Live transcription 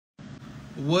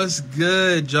What's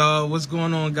good, y'all? What's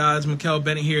going on, guys? Mikhail,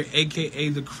 Bennett here, aka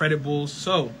the Credit Bull.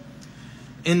 So,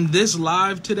 in this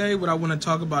live today, what I want to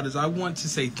talk about is I want to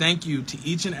say thank you to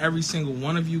each and every single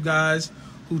one of you guys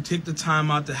who took the time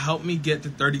out to help me get to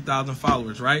 30,000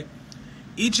 followers, right?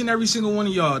 Each and every single one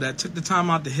of y'all that took the time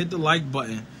out to hit the like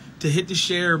button, to hit the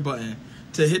share button,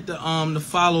 to hit the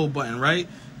follow button, right?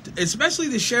 Especially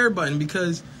the share button,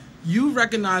 because you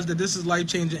recognize that this is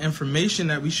life-changing information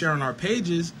that we share on our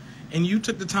pages, and you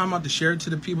took the time out to share it to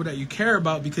the people that you care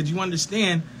about because you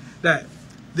understand that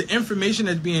the information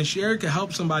that's being shared can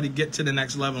help somebody get to the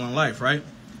next level in life, right?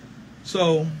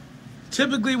 So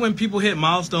typically when people hit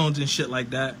milestones and shit like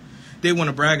that, they want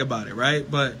to brag about it,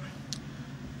 right? But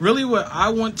really what I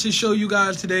want to show you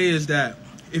guys today is that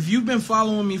if you've been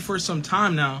following me for some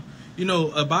time now, you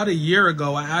know, about a year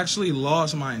ago, I actually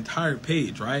lost my entire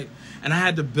page, right? And I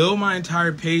had to build my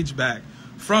entire page back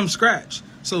from scratch.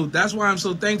 So that's why I'm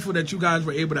so thankful that you guys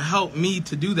were able to help me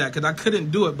to do that, because I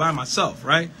couldn't do it by myself,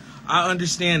 right? I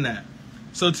understand that.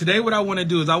 So today what I want to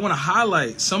do is I want to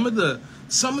highlight some of the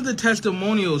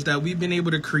testimonials that we've been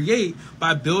able to create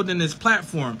by building this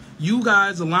platform. You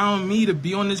guys allowing me to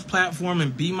be on this platform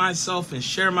and be myself and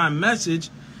share my message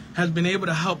has been able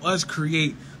to help us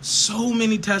create so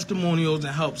many testimonials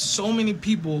and help so many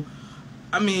people.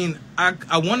 I mean,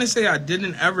 I want to say I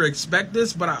didn't ever expect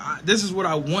this, but this is what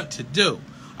I want to do.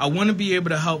 I want to be able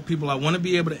to help people. I want to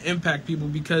be able to impact people,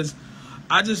 because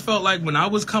I just felt like when I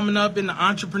was coming up in the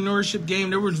entrepreneurship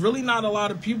game, there was really not a lot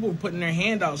of people putting their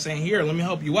hand out saying, here, let me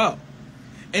help you out.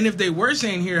 And if they were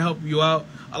saying, here, help you out,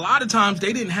 a lot of times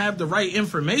they didn't have the right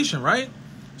information, right?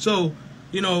 So,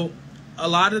 you know, a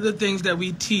lot of the things that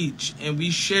we teach and we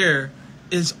share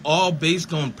is all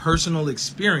based on personal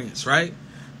experience, right?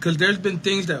 Because there's been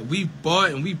things that we bought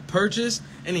and we purchased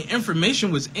and the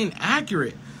information was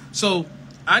inaccurate. So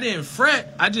I didn't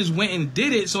fret. I just went and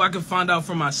did it so I could find out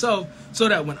for myself, so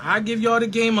that when I give y'all the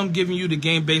game, I'm giving you the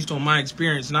game based on my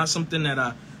experience, not something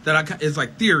that is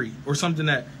like theory or something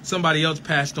that somebody else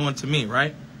passed on to me,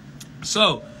 right?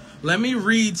 So let me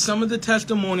read some of the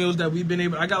testimonials that we've been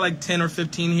able. I got like 10 or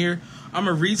 15 here. I'm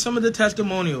going to read some of the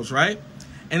testimonials, right?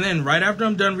 And then right after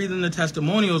I'm done reading the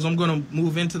testimonials, I'm going to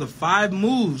move into the 5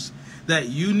 moves that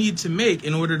you need to make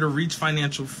in order to reach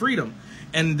financial freedom.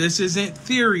 And this isn't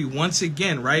theory, once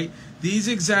again, right? These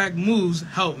exact moves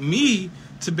help me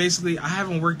to basically, I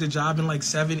haven't worked a job in like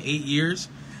 7-8 years.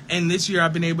 And this year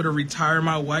I've been able to retire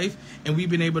my wife, and we've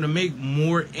been able to make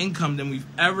more income than we've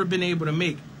ever been able to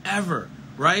make, ever,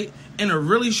 right? In a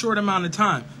really short amount of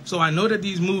time. So I know that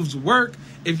these moves work.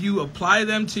 If you apply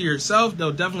them to yourself,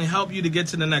 they'll definitely help you to get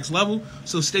to the next level.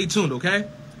 So stay tuned, okay?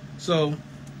 So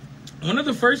one of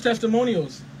the first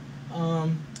testimonials,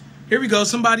 here we go.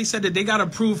 Somebody said that they got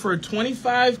approved for a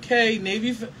 25K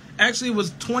Navy, actually it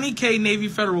was 20K Navy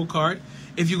Federal card.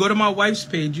 If you go to my wife's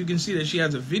page, you can see that she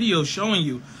has a video showing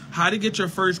you how to get your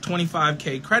first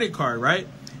 25K credit card, right?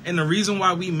 And the reason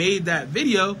why we made that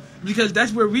video, because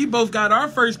that's where we both got our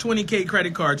first 20K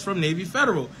credit cards, from Navy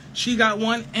Federal. She got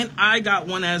one and I got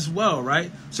one as well,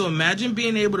 right? So imagine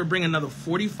being able to bring another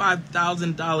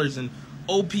 $45,000 in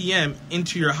OPM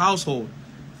into your household.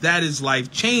 That is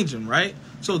life-changing, right?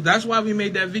 So that's why we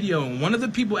made that video. And one of the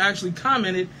people actually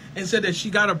commented and said that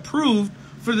she got approved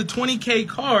for the 20K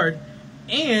card,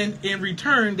 and in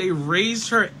return, they raised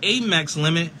her Amex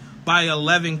limit by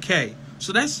 11K.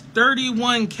 So that's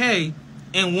 31K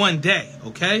in one day,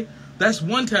 okay? That's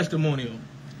one testimonial.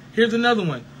 Here's another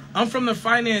one. I'm from the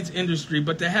finance industry,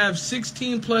 but to have a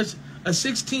 16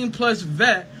 plus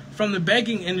vet from the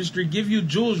banking industry give you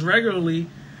jewels regularly,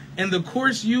 and the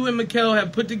course you and Mikhail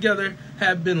have put together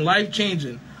have been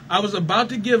life-changing. I was about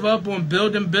to give up on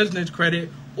building business credit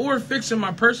or fixing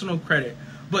my personal credit,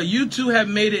 but you two have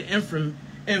made it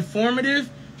informative,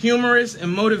 humorous,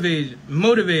 and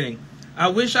motivating. I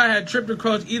wish I had tripped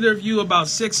across either of you about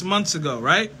 6 months ago,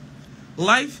 right?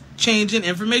 Life-changing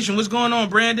information. What's going on,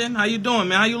 Brandon? How you doing,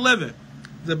 man? How you living?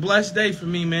 It's a blessed day for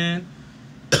me, man.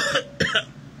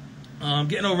 I'm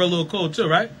getting over a little cold too,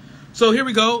 right? So here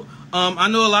we go. I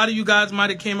know a lot of you guys might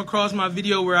have came across my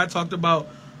video where I talked about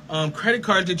credit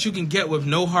cards that you can get with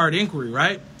no hard inquiry,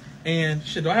 right? And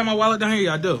shit, do I have my wallet down here?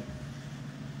 Yeah, I do.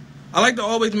 I like to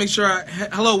always make sure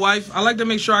hello wife, I like to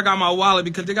make sure I got my wallet,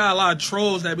 because they got a lot of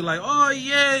trolls that be like, oh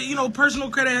yeah, you know, personal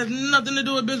credit has nothing to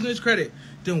do with business credit.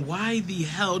 Then why the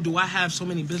hell do I have so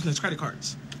many business credit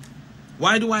cards?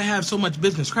 Why do I have so much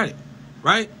business credit,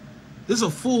 right? This is a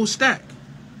full stack.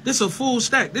 This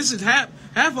is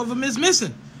half of them is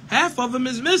missing. Half of them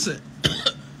is missing.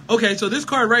 Okay, so this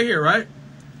card right here, right?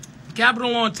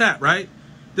 Capital on tap, right?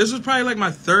 This was probably like my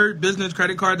 3rd business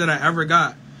credit card that I ever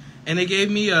got. and they gave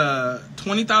me a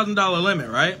 $20,000 limit,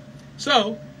 right?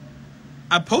 So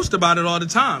I post about it all the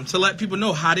time to let people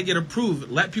know how to get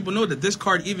approved, let people know that this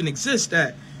card even exists,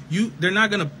 that they're not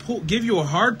going to give you a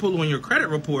hard pull on your credit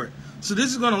report. So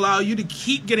this is going to allow you to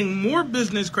keep getting more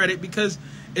business credit because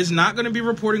it's not going to be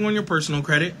reporting on your personal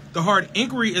credit. The hard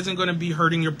inquiry isn't going to be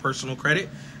hurting your personal credit.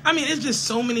 I mean, it's just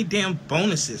so many damn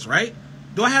bonuses, right?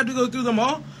 Do I have to go through them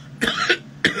all?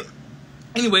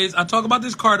 Anyways, I talk about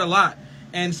this card a lot.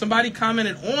 And somebody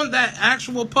commented on that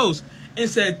actual post and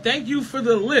said, thank you for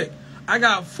the lick. I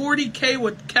got 40K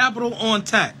with capital on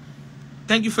tap.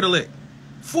 Thank you for the lick.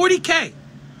 40K.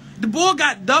 The boy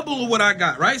got double of what I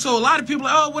got, right? So a lot of people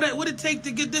are like, oh, what it take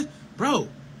to get this? Bro,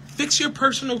 fix your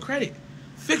personal credit.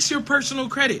 Fix your personal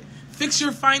credit. Fix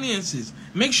your finances.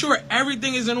 Make sure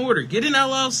everything is in order. Get an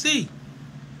LLC.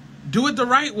 Do it the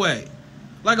right way.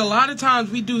 Like a lot of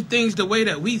times we do things the way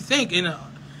that we think. And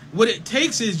what it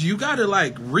takes is you got to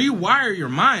like rewire your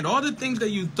mind. All the things that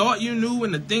you thought you knew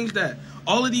and the things that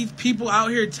all of these people out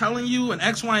here telling you and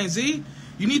X, Y, and Z,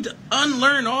 you need to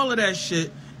unlearn all of that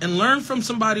shit and learn from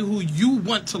somebody who you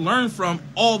want to learn from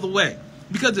all the way.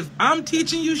 Because if I'm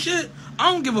teaching you shit,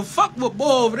 I don't give a fuck what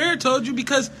boy over there told you,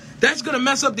 because that's going to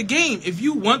mess up the game. If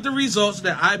you want the results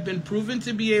that I've been proven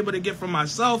to be able to get for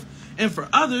myself and for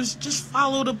others, just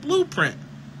follow the blueprint.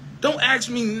 Don't ask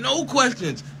me no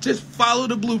questions. Just follow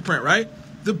the blueprint, right?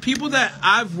 The people that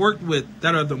I've worked with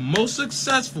that are the most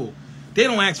successful, they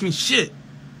don't ask me shit.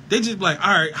 They just be like,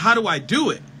 all right, how do I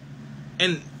do it?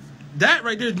 And that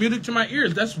right there is music to my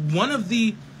ears. That's one of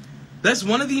the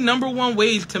number one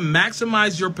ways to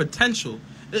maximize your potential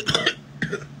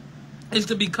is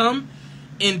to become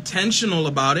intentional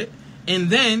about it and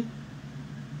then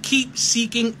keep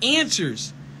seeking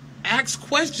answers. Ask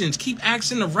questions. Keep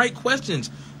asking the right questions.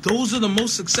 Those are the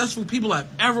most successful people I've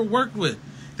ever worked with.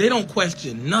 They don't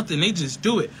question nothing. They just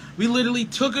do it. We literally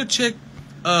took a chick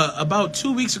about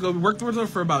 2 weeks ago. We worked with her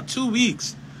for about 2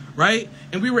 weeks, right?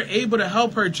 And we were able to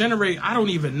help her generate, I don't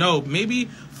even know, maybe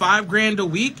 $5,000 a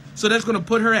week. So that's going to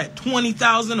put her at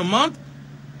 $20,000 a month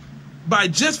by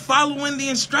just following the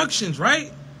instructions,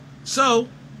 right? So,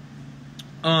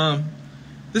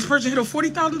 this person hit a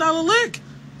 $40,000 lick.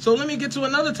 So let me get to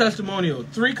another testimonial.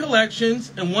 3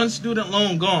 collections and 1 student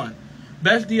loan gone.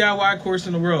 Best DIY course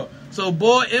in the world. So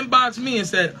boy inboxed me and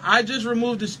said, I just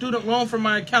removed the student loan from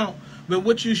my account with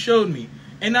what you showed me.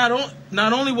 And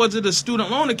not only was it a student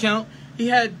loan account, he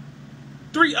had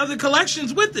 3 other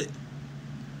collections with it.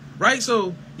 Right?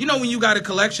 So, you know when you got a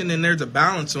collection and there's a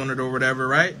balance on it or whatever,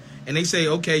 right? And they say,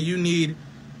 okay, you need,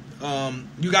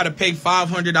 you got to pay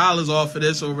 $500 off of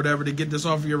this or whatever to get this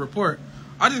off of your report.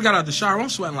 I just got out the shower. I'm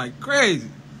sweating like crazy.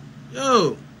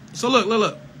 Yo. So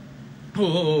look.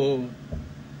 Oh.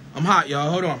 I'm hot, y'all.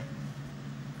 Hold on.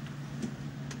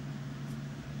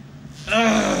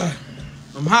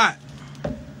 I'm hot.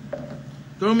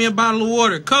 Throw me a bottle of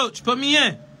water. Coach, put me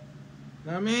in. Know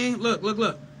what I mean? Look.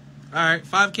 All right,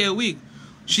 $5K a week.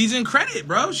 She's in credit,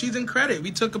 bro. She's in credit.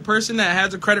 We took a person that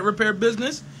has a credit repair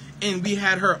business, and we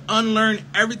had her unlearn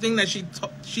everything that she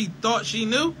thought she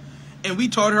knew, and we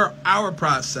taught her our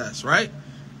process, right?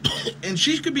 And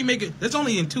she could be making, that's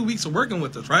only in 2 weeks of working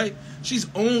with us, right? She's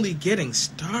only getting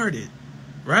started,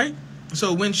 right?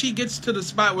 So when she gets to the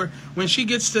spot where, when she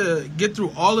gets to get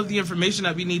through all of the information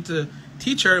that we need to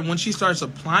teach her, and when she starts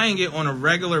applying it on a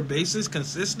regular basis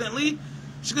consistently,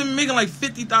 she's going to be making like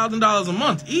 $50,000 a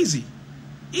month. Easy.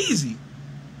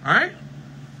 All right?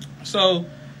 So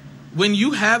when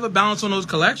you have a balance on those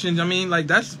collections, I mean, like,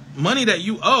 that's money that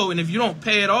you owe, and if you don't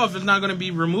pay it off, it's not going to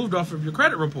be removed off of your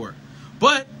credit report.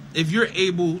 But if you're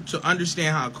able to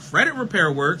understand how credit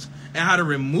repair works and how to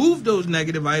remove those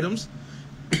negative items,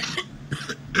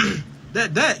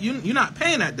 that debt, you're not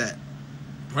paying that debt,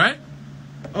 right?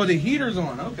 Oh, the heater's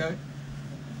on. Okay.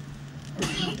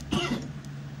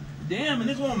 Damn, and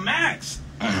this one max.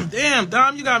 Damn,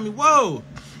 Dom, you got me. Whoa.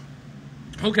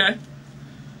 Okay.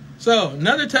 So,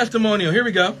 another testimonial. Here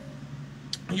we go.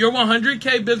 Your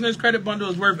 100K business credit bundle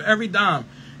is worth every dime.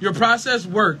 Your process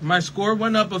worked. My score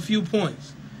went up a few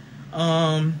points.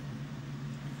 Someone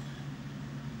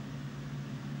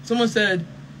said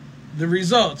the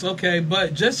results. Okay,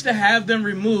 but just to have them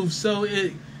removed so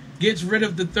it gets rid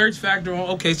of the thirst factor.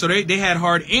 Okay, so they had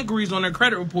hard inquiries on their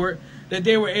credit report that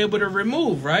they were able to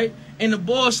remove, right? And the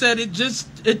boss said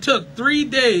it took 3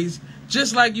 days,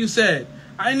 just like you said.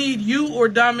 I need you or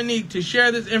Dominique to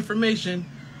share this information.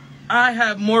 I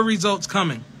have more results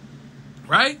coming,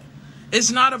 right? It's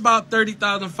not about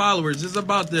 30,000 followers. It's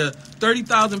about the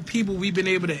 30,000 people we've been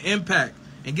able to impact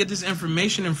and get this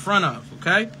information in front of,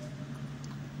 okay?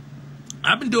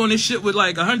 I've been doing this shit with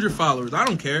like 100 followers. I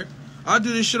don't care. I'll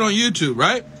do this shit on YouTube,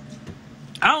 right?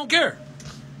 I don't care.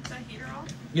 Is that heater off?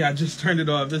 Yeah, I just turned it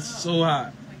off. It's so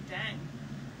hot. Like, dang.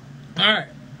 All right,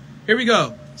 here we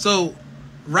go. So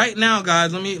right now,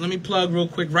 guys, let me plug real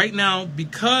quick. Right now,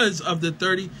 because of the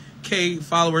 30K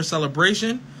follower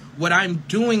celebration, what I'm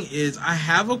doing is I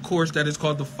have a course that is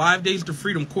called the 5 Days to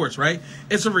Freedom course, right?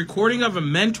 It's a recording of a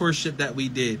mentorship that we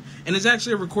did. And it's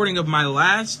actually a recording of my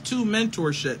last 2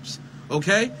 mentorships,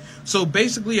 okay? So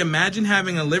basically, imagine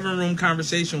having a living room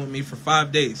conversation with me for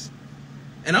 5 days.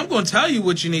 And I'm going to tell you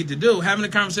what you need to do. Having a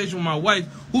conversation with my wife,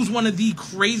 who's one of the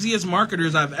craziest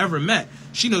marketers I've ever met.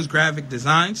 She knows graphic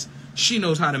designs. She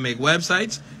knows how to make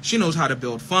websites. She knows how to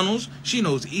build funnels. She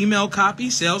knows email copy,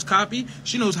 sales copy.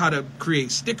 She knows how to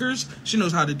create stickers. She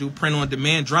knows how to do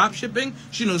print-on-demand drop shipping.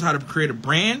 She knows how to create a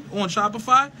brand on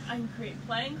Shopify. I can create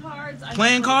playing cards.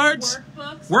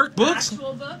 Workbooks.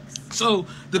 Actual books. So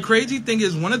the crazy thing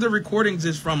is, one of the recordings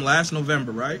is from last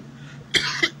November, right?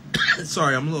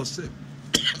 Sorry, I'm a little sick.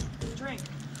 Drink.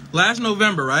 Last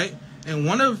November, right? And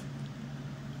one of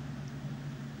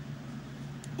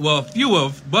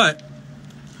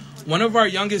our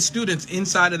youngest students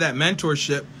inside of that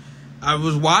mentorship, I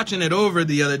was watching it over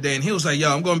the other day, and he was like,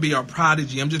 yo, I'm going to be your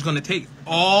prodigy. I'm just going to take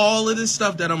all of this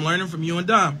stuff that I'm learning from you and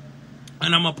Dom,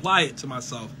 and I'm going to apply it to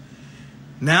myself.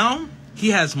 Now, he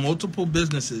has multiple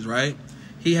businesses, right?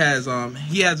 He has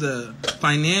a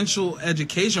financial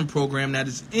education program that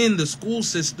is in the school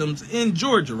systems in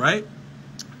Georgia, right?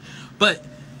 But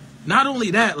not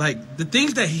only that, like, the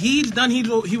things that he's done, he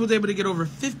was able to get over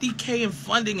 $50K in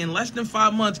funding in less than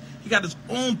 5 months. He got his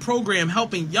own program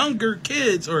helping younger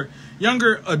kids or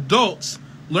younger adults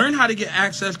learn how to get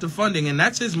access to funding. And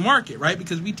that's his market, right?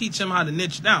 Because we teach him how to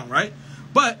niche down, right?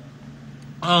 But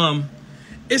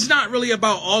it's not really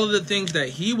about all of the things that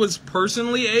he was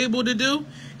personally able to do.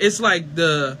 It's like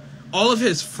all of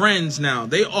his friends now,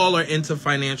 they all are into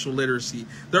financial literacy.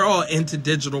 They're all into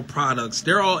digital products.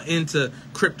 They're all into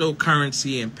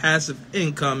cryptocurrency and passive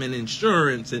income and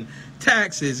insurance and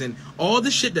taxes and all the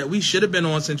shit that we should have been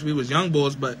on since we was young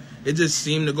boys, but it just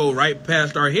seemed to go right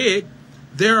past our head.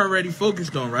 They're already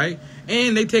focused on, right?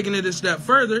 And they taking it a step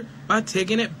further by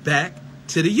taking it back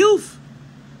to the youth.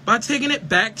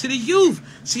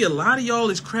 See, a lot of y'all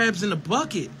is crabs in the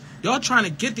bucket. Y'all trying to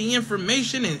get the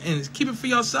information and keep it for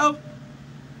yourself?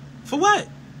 For what?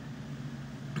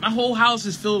 My whole house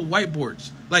is filled with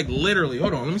whiteboards. Like, literally.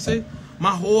 Hold on, let me see.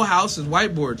 My whole house is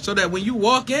whiteboards. So that when you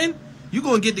walk in, you're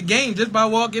going to get the game just by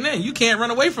walking in. You can't run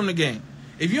away from the game.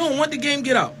 If you don't want the game,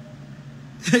 get out.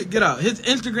 Get out. His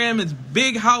Instagram is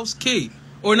Big House Key.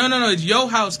 Or no, it's Yo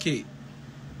House Key.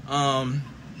 Yeah,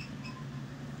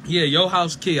 Yo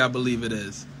House Key, I believe it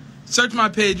is. Search my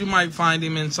page, you might find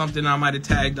him in something. I might have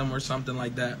tagged him or something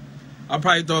like that. I'll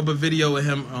probably throw up a video with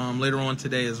him later on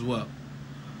today as well.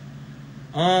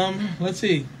 Let's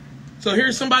see. So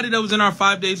here's somebody that was in our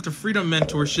 5 Days to Freedom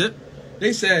mentorship.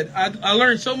 They said, I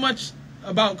learned so much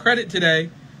about credit today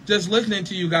just listening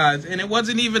to you guys. And it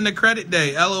wasn't even the credit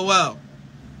day, LOL.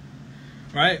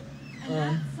 Right? And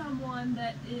that's someone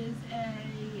that is a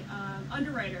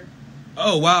underwriter.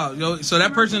 Oh, wow. So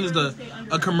that person is a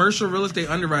commercial real estate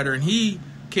underwriter, and he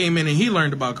came in and he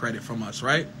learned about credit from us,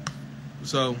 right?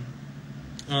 So,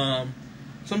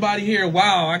 somebody here,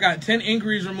 wow, I got 10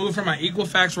 inquiries removed from my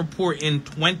Equifax report in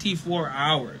 24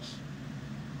 hours.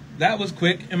 That was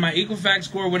quick, and my Equifax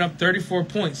score went up 34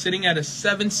 points, sitting at a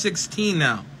 716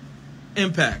 now.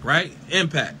 Impact, right?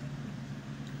 Impact.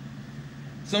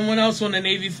 Someone else on the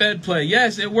Navy Fed play.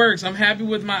 Yes, it works. I'm happy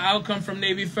with my outcome from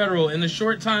Navy Federal. In the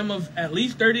short time of at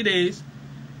least 30 days,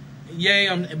 yay,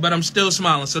 but I'm still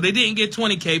smiling. So they didn't get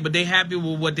 20K, but they happy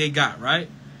with what they got, right?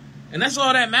 And that's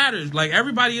all that matters. Like,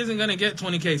 everybody isn't going to get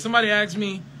 20K. Somebody asked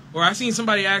me, or I seen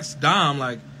somebody ask Dom,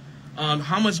 like,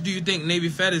 how much do you think Navy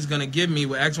Fed is going to give me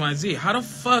with X, Y, and Z? How the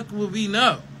fuck will we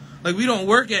know? Like, we don't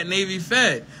work at Navy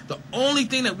Fed. The only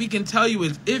thing that we can tell you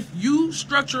is if you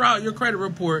structure out your credit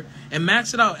report and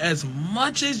max it out as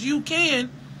much as you can,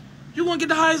 you're going to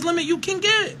get the highest limit you can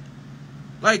get.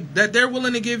 Like, that they're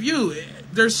willing to give you.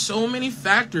 There's so many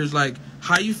factors, like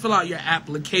how you fill out your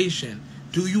application.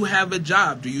 Do you have a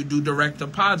job? Do you do direct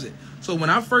deposit? So when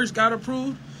I first got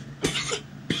approved,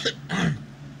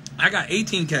 I got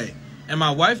 18K. And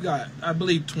my wife got, I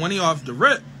believe, 20 off the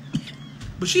rip.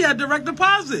 But she had direct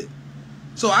deposit.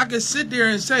 So I could sit there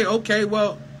and say, okay,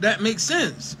 well, that makes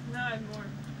sense. Not anymore.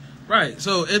 Right.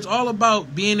 So it's all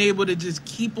about being able to just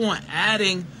keep on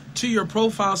adding to your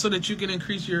profile so that you can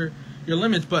increase your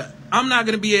limits. But I'm not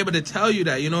going to be able to tell you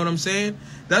that. You know what I'm saying?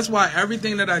 That's why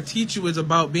everything that I teach you is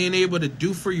about being able to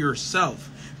do for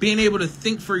yourself. Being able to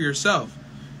think for yourself.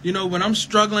 You know, when I'm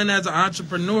struggling as an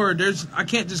entrepreneur, I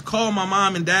can't just call my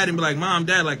mom and dad and be like, Mom,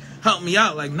 Dad, like, help me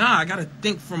out. Like, nah, I got to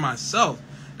think for myself.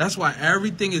 That's why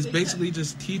everything is basically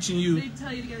just teaching you. They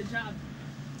tell you to get a job.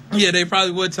 Yeah, they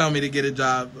probably would tell me to get a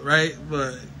job, right?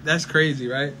 But that's crazy,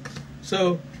 right?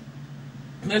 So,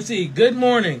 let's see. Good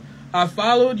morning. I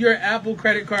followed your Apple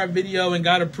credit card video and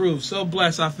got approved. So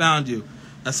blessed I found you.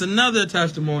 That's another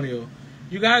testimonial.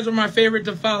 You guys are my favorite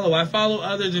to follow. I follow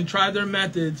others and try their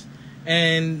methods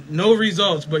and no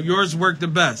results, but yours worked the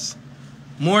best.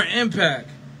 More impact.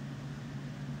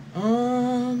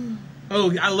 Oh,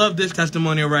 I love this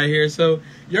testimonial right here. So,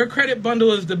 your credit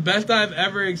bundle is the best I've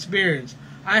ever experienced.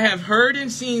 I have heard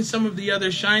and seen some of the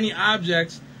other shiny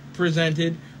objects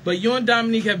presented, but you and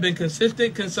Dominique have been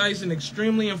consistent, concise, and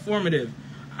extremely informative.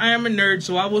 I am a nerd,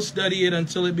 so I will study it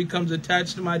until it becomes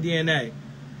attached to my DNA.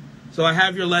 So I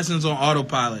have your lessons on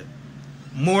autopilot.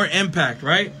 More impact,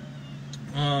 right?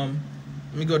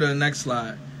 Let me go to the next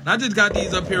slide. And I just got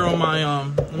these up here on my,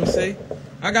 let me see.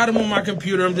 I got them on my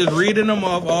computer. I'm just reading them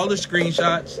off, all the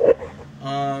screenshots.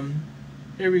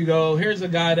 Here we go. Here's a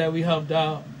guy that we helped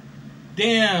out.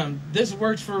 Damn, this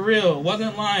works for real.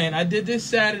 Wasn't lying. I did this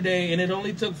Saturday, and it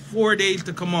only took 4 days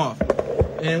to come off.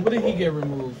 And what did he get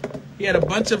removed? He had a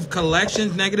bunch of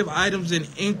collections, negative items, and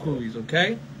inquiries,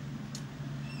 okay?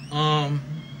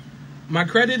 My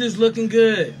credit is looking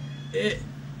good. It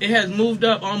has moved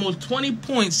up almost 20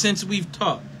 points since we've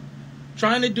talked.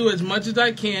 Trying to do as much as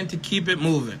I can to keep it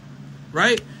moving,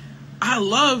 right? I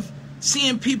love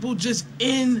seeing people just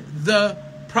in the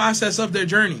process of their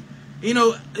journey. You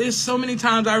know, there's so many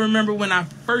times I remember when I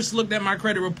first looked at my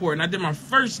credit report and I did my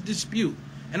first dispute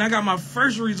and I got my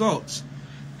first results.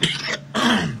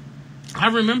 I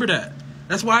remember that.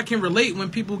 That's why I can relate when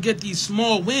people get these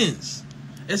small wins.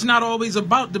 It's not always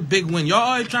about the big win. Y'all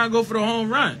always trying to go for the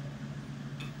home run.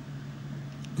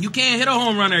 You can't hit a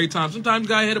home run every time. Sometimes you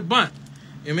gotta hit a bunt.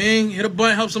 You know what I mean? Hit a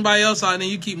bunt, help somebody else out, and then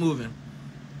you keep moving.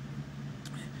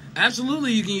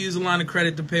 Absolutely, you can use a line of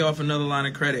credit to pay off another line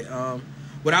of credit.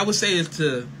 What I would say is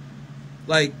to,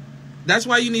 like, that's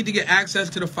why you need to get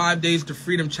access to the 5 Days to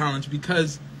Freedom Challenge,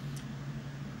 because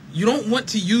you don't want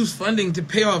to use funding to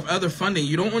pay off other funding.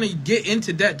 You don't want to get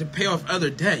into debt to pay off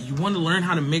other debt. You want to learn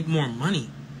how to make more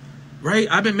money, right?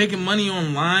 I've been making money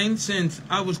online since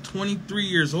I was 23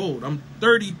 years old. I'm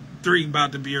 33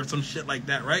 about to be or some shit like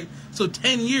that, right? So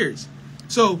 10 years.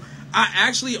 So I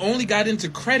actually only got into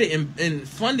credit and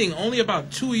funding only about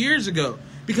 2 years ago,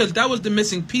 because that was the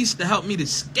missing piece to help me to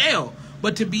scale.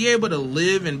 But to be able to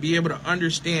live and be able to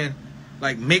understand,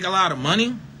 like, make a lot of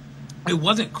money, it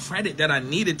wasn't credit that I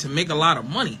needed to make a lot of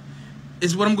money.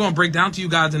 Is what I'm going to break down to you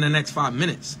guys in the next 5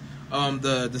 minutes.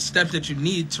 The steps that you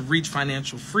need to reach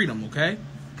financial freedom, okay?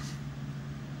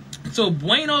 So,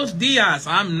 buenos dias.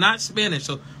 I'm not Spanish,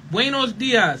 so buenos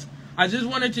dias. I just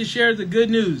wanted to share the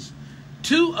good news.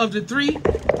 2 of the 3...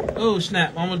 Oh,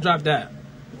 snap. I almost dropped that.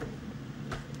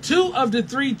 2 of the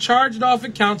 3 charged off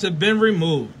accounts have been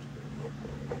removed.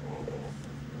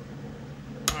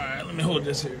 Alright, let me hold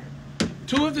this here.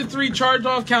 2 of the 3 charged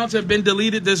off accounts have been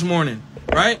deleted this morning,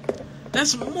 right?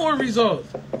 That's more results.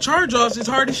 Charge-offs is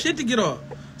hard as shit to get off.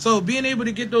 So being able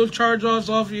to get those charge-offs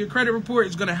off of your credit report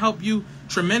is going to help you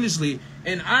tremendously.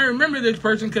 And I remember this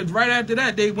person because right after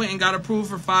that, they went and got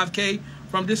approved for $5K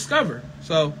from Discover.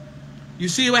 So you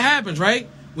see what happens, right?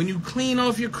 When you clean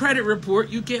off your credit report,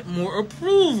 you get more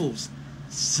approvals.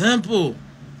 Simple.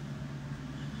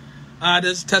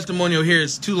 This testimonial here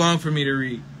is too long for me to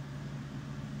read.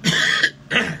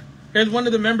 Here's one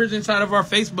of the members inside of our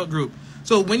Facebook group.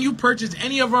 So when you purchase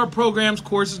any of our programs,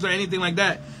 courses, or anything like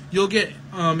that, you'll get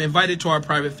invited to our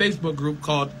private Facebook group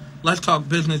called Let's Talk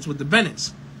Business with the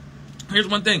Bennetts. Here's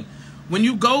one thing. When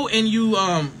you go and you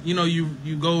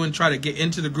go and try to get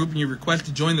into the group and you request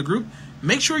to join the group,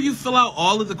 make sure you fill out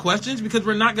all of the questions, because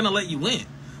we're not going to let you in.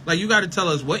 Like, you got to tell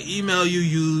us what email you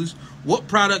use, what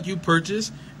product you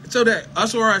purchase, so that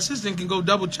us or our assistant can go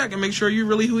double check and make sure you're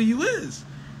really who you is.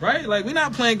 Right? Like, we're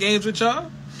not playing games with y'all.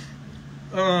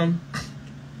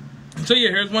 So yeah,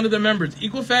 here's one of the members.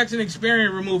 Equifax and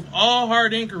Experian remove all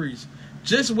hard inquiries.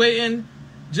 Just waiting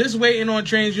on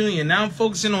TransUnion. Now I'm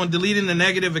focusing on deleting the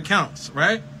negative accounts,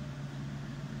 right?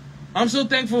 I'm so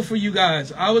thankful for you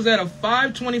guys. I was at a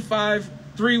 525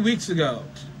 3 weeks ago.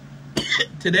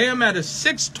 Today I'm at a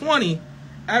 620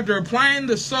 after applying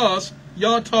the sauce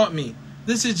y'all taught me.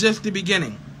 This is just the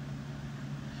beginning.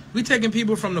 We taking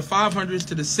people from the 500s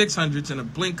to the 600s in a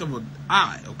blink of an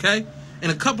eye, okay?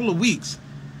 In a couple of weeks.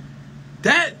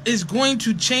 That is going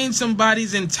to change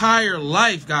somebody's entire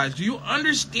life, guys. Do you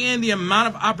understand the amount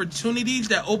of opportunities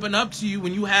that open up to you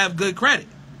when you have good credit?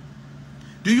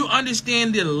 Do you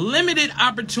understand the limited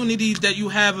opportunities that you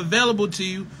have available to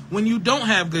you when you don't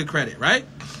have good credit, right?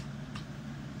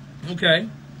 Okay.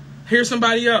 Here's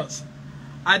somebody else.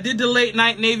 I did the late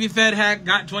night Navy Fed hack,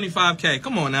 got $25K.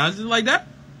 Come on now, is it like that?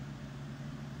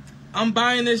 I'm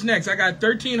buying this next. I got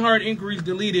 13 hard inquiries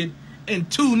deleted and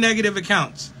 2 negative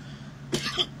accounts.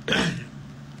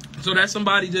 So that's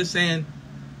somebody just saying,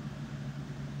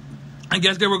 I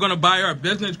guess they were going to buy our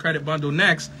business credit bundle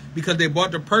next because they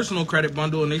bought their personal credit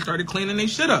bundle and they started cleaning their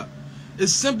shit up.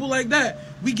 It's simple like that.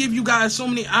 We give you guys so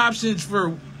many options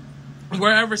for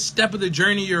wherever step of the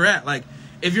journey you're at. Like,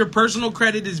 if your personal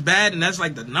credit is bad and that's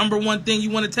like the number one thing you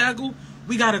want to tackle,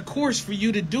 we got a course for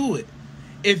you to do it.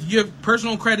 If your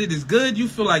personal credit is good, you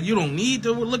feel like you don't need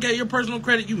to look at your personal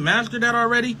credit, you mastered that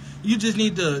already, you just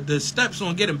need the steps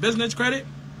on getting business credit,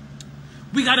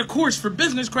 we got a course for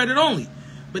business credit only.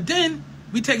 But then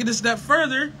we take it a step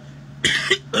further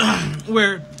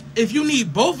where if you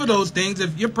need both of those things,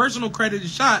 if your personal credit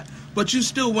is shot, but you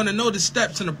still want to know the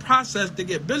steps in the process to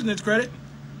get business credit,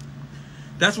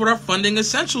 that's what our Funding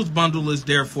Essentials bundle is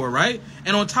there for, right?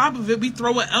 And on top of it, we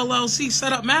throw an LLC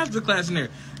setup masterclass in there.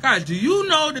 Guys, do you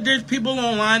know that there's people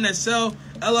online that sell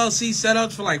LLC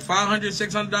setups for like $500,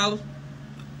 $600?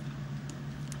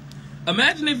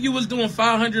 Imagine if you was doing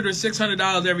 $500 or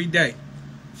 $600 every day.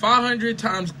 500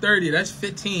 times 30, that's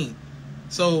 15.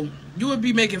 So you would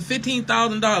be making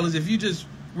 $15,000 if you just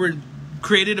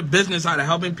created a business out of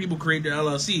helping people create their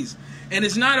LLCs. And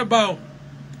it's not about,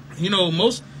 we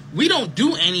don't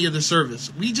do any of the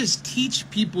service. We just teach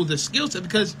people the skill set,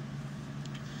 because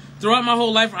throughout my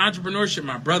whole life of entrepreneurship,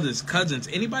 my brothers, cousins,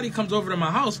 anybody comes over to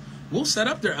my house, we'll set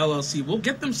up their LLC. We'll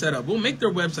get them set up. We'll make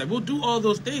their website. We'll do all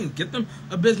those things. Get them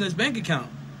a business bank account.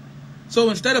 So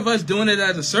instead of us doing it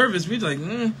as a service, we're like,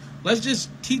 let's just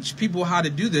teach people how to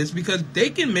do this, because they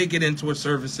can make it into a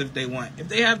service if they want. If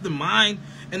they have the mind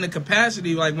and the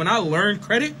capacity. Like when I learned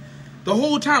credit, the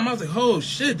whole time I was like, oh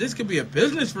shit, this could be a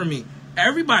business for me.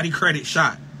 Everybody credit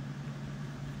shot.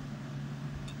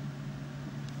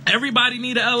 Everybody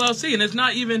need an LLC, and it's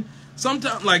not even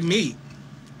sometimes like me.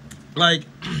 Like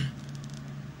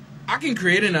I can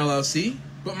create an LLC,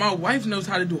 but my wife knows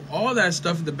how to do all that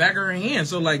stuff at the back of her hand.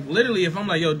 So like literally, if I'm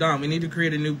like, yo, Dom, we need to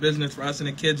create a new business for us and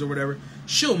the kids or whatever,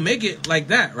 she'll make it like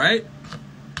that, right?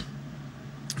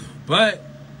 But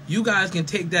you guys can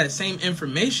take that same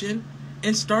information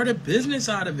and start a business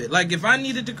out of it. Like if I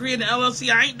needed to create an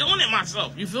LLC, I ain't doing it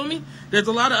myself. You feel me? There's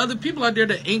a lot of other people out there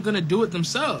that ain't gonna do it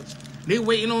themselves. They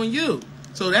waiting on you.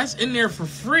 So that's in there for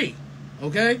free.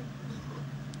 Okay?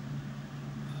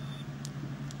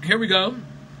 Here we go.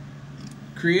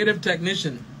 Creative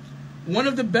Technician. One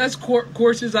of the best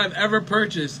courses I've ever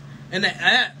purchased. And the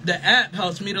app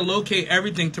helps me to locate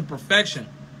everything to perfection.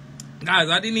 Guys,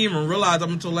 I didn't even realize up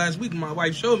until last week my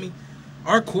wife showed me,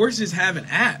 our courses have an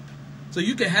app. So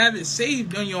you can have it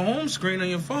saved on your home screen on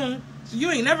your phone. So you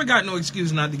ain't never got no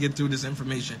excuse not to get through this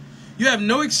information. You have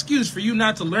no excuse for you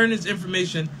not to learn this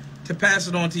information to pass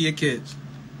it on to your kids.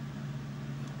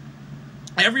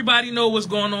 Everybody know what's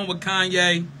going on with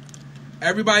Kanye.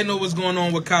 Everybody know what's going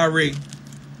on with Kyrie.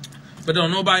 But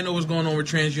don't nobody know what's going on with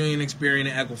TransUnion, Experian,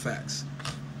 and Equifax.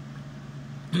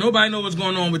 Nobody know what's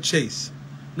going on with Chase.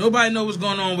 Nobody know what's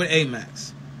going on with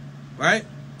Amex. Right?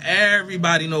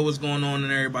 Everybody know what's going on in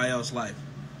everybody else's life.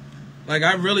 Like,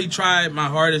 I really tried my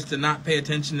hardest to not pay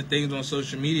attention to things on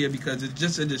social media because it's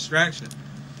just a distraction.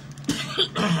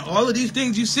 All of these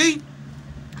things you see,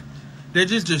 they're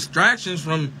just distractions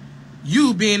from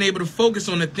you being able to focus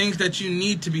on the things that you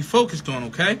need to be focused on,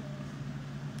 okay?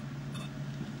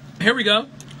 Here we go.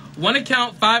 1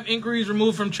 account, 5 inquiries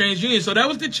removed from TransUnion. So that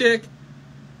was the chick.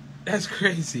 That's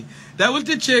crazy. That was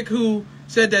the chick who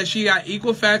said that she got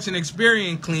Equifax and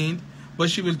Experian cleaned, but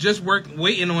she was just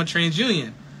waiting on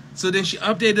TransUnion. So then she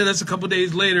updated us a couple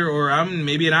days later, or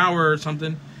maybe an hour or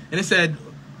something, and it said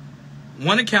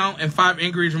 1 account and 5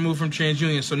 inquiries removed from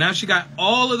TransUnion. So now she got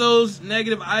all of those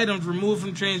negative items removed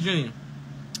from TransUnion.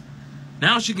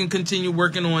 Now she can continue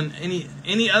working on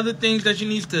any other things that she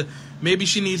needs to. Maybe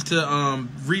she needs to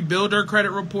rebuild her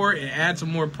credit report and add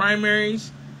some more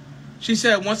primaries. She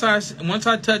said, once I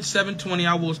touch 720,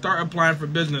 I will start applying for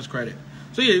business credit.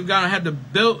 So yeah, you're gonna have to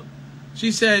build.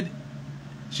 She said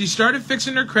she started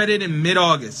fixing her credit in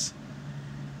mid-August,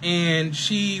 and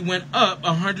she went up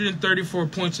 134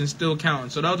 points and still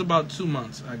counting. So that was about 2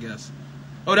 months, I guess.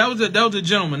 Oh, that was a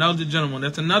gentleman. That was a gentleman.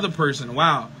 That's another person.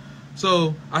 Wow.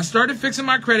 So I started fixing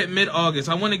my credit mid-August.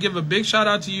 I want to give a big shout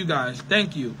out to you guys.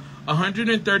 Thank you.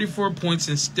 134 points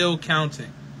and still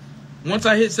counting. Once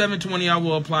I hit 720, I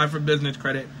will apply for business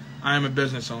credit. I am a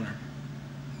business owner.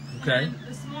 Okay. And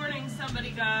this morning,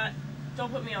 somebody got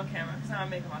don't put me on camera because now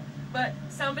I'm making one. But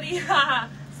somebody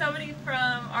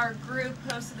from our group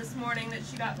posted this morning that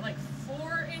she got like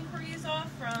 4 inquiries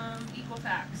off from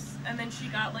Equifax, and then she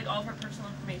got like all of her personal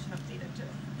information updated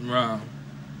too. Wow.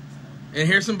 And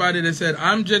here's somebody that said,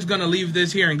 I'm just gonna leave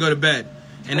this here and go to bed.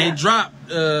 And they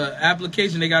dropped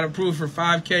application. They got approved for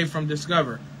 $5K from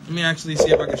Discover. Let me actually see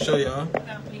if I can show y'all.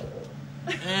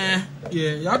 Yeah,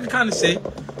 y'all can kind of see.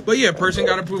 But yeah, person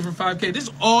got approved for $5K. This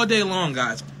is all day long,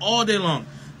 guys. All day long.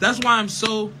 That's why I'm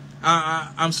so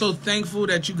thankful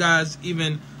that you guys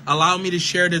even allow me to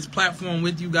share this platform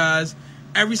with you guys.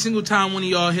 Every single time one of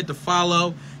y'all hit the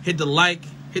follow, hit the like,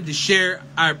 hit the share,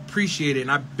 I appreciate it,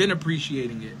 and I've been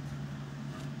appreciating it.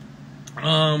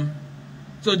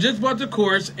 So just bought the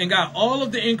course and got all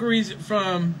of the inquiries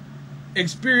from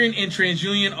Experian and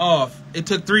TransUnion off. It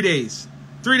took 3 days.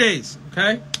 3 days,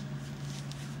 okay?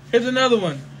 Here's another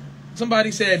one.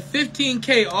 Somebody said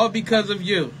 15K all because of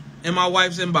you in my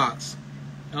wife's inbox.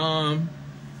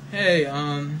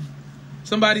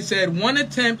 Somebody said 1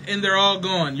 attempt and they're all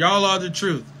gone. Y'all are the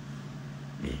truth.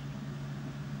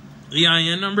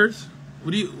 EIN numbers?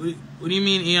 What do you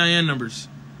mean EIN numbers?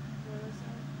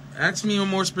 Ask me a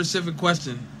more specific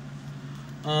question.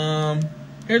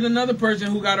 Here's another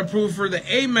person who got approved for the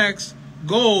Amex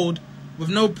Gold with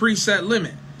no preset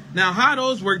limit. Now, how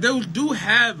those work, those do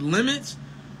have limits,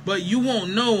 but you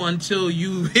won't know until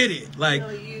you hit it. Like,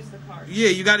 until you use the card. Yeah,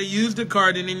 you got to use the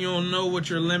card, and then you'll know what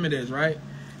your limit is, right?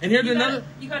 And here's another.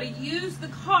 You got to use the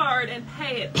card and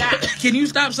pay it back. Can you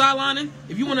stop sidelining?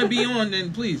 If you want to be on,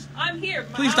 then please. I'm here.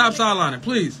 Please stop sidelining,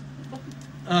 please.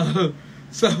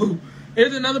 So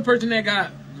here's another person that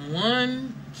got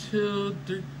 1, 2,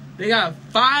 3. They got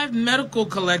 5 medical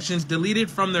collections deleted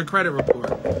from their credit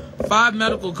report. 5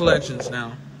 medical collections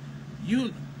now.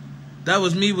 That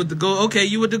was me with the gold. Okay,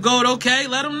 you with the gold. Okay,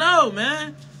 let them know,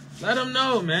 man. Let them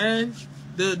know, man.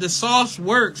 The sauce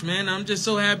works, man. I'm just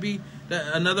so happy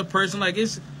that another person, like,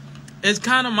 it's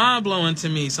kind of mind-blowing to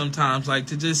me sometimes, like,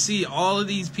 to just see all of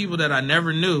these people that I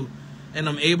never knew and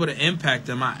I'm able to impact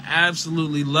them. I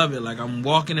absolutely love it. Like, I'm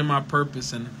walking in my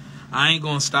purpose and I ain't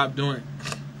gonna stop doing it.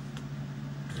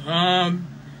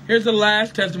 Here's the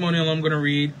last testimonial I'm gonna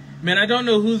read. Man, I don't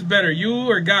know who's better, you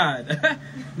or God.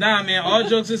 Nah, man, all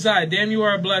jokes aside, damn, you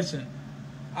are a blessing.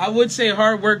 I would say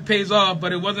hard work pays off,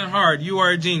 but it wasn't hard. You are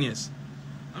a genius.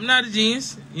 I'm not a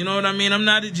genius. You know what I mean? I'm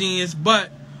not a genius, but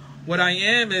what I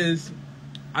am is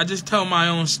I just tell my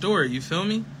own story. You feel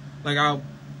me? Like,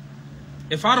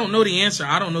 if I don't know the answer,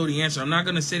 I don't know the answer. I'm not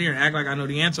going to sit here and act like I know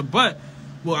the answer, but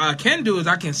what I can do is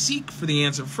I can seek for the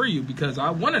answer for you because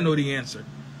I want to know the answer.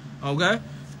 Okay?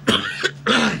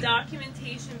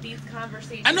 Documentation beats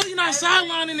conversation. I know you're not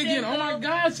sidelining again. Oh my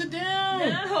God, sit down.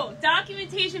 No,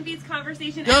 documentation beats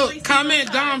conversation. Yo,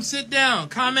 comment Dom, sit down.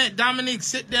 Comment Dominique,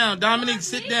 sit down. Dominique,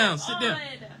 sit down. Sit down.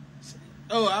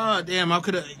 Oh, damn, I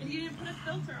could have. And you didn't put a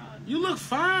filter on. You look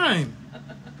fine.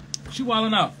 She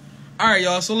wilding out. All right,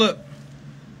 y'all. So look,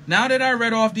 now that I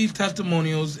read off these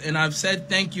testimonials and I've said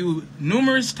thank you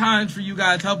numerous times for you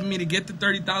guys helping me to get to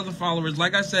 30,000 followers.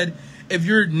 Like I said, if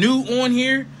you're new on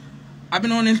here, I've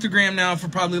been on Instagram now for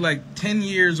probably like 10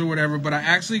 years or whatever, but I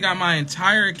actually got my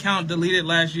entire account deleted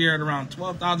last year at around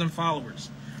 12,000 followers,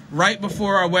 right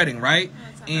before our wedding, right?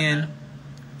 And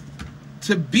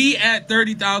to be at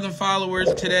 30,000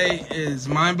 followers today is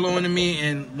mind-blowing to me,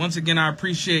 and once again, I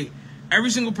appreciate every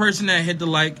single person that hit the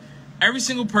like, every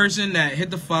single person that hit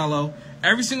the follow,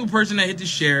 every single person that hit the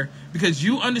share, because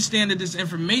you understand that this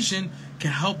information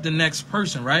can help the next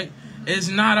person, right? It's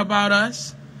not about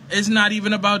us. It's not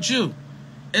even about you.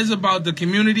 It's about the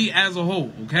community as a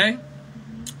whole, okay?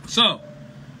 So,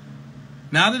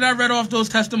 now that I read off those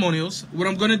testimonials, what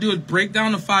I'm going to do is break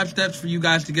down the 5 steps for you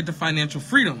guys to get to financial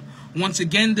freedom. Once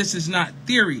again, this is not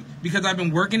theory, because I've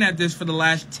been working at this for the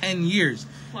last 10 years.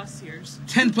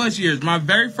 10 plus years. My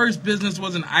very first business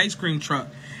was an ice cream truck.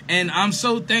 And I'm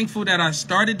so thankful that I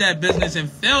started that business and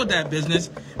failed that business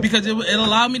because it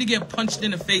allowed me to get punched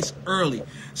in the face early.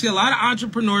 See, a lot of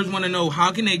entrepreneurs want to know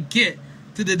how can they get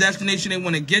to the destination they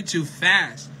want to get to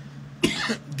fast.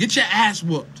 Get your ass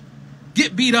whooped.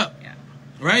 Get beat up.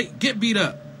 Right? Get beat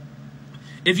up.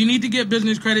 If you need to get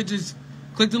business credit, just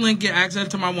click the link, get access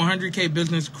to my 100K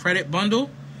business credit bundle.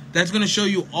 That's going to show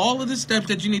you all of the steps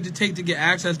that you need to take to get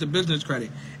access to business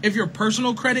credit. If your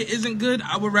personal credit isn't good,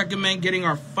 I would recommend getting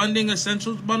our funding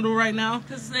essentials bundle right now.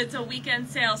 Because it's a weekend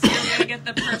sale, so you're going to get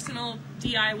the personal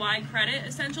DIY credit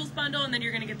essentials bundle, and then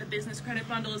you're going to get the business credit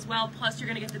bundle as well. Plus, you're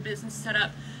going to get the business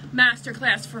setup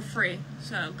masterclass for free.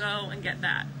 So go and get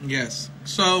that. Yes.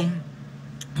 So,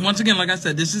 once again, like I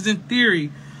said, this isn't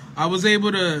theory. I was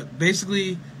able to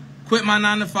basically quit my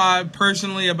 9 to 5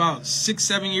 personally about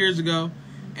 6-7 years ago,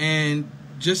 and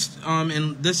just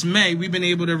in this May we've been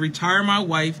able to retire my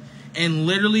wife and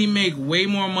literally make way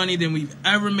more money than we've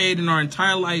ever made in our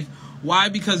entire life. Why?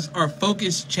 Because our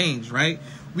focus changed, right?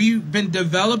 We've been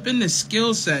developing the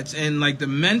skill sets and like the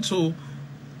mental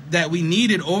that we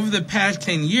needed over the past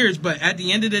 10 years. But at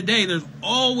the end of the day, there's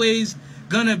always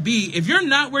gonna be, if you're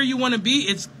not where you want to be,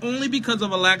 it's only because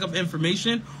of a lack of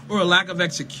information or a lack of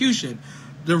execution.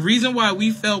 The reason why we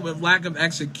failed with lack of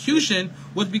execution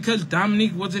was because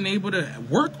Dominique wasn't able to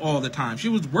work all the time. She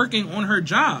was working on her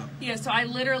job. Yeah, so I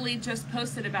literally just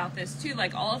posted about this too.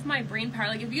 Like, all of my brain power,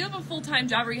 like if you have a full-time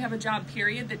job or you have a job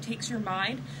period that takes your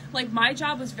mind, like my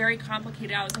job was very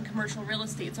complicated. I was in commercial real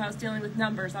estate, so I was dealing with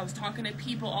numbers. I was talking to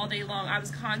people all day long. I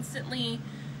was constantly,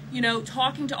 you know,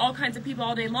 talking to all kinds of people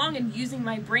all day long and using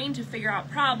my brain to figure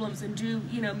out problems and do,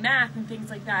 you know, math and things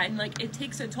like that. And like, it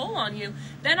takes a toll on you.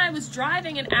 Then I was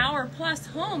driving an hour plus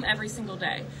home every single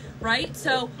day, right?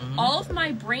 So all of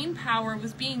my brain power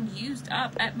was being used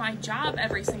up at my job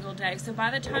every single day. So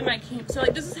by the time I came, so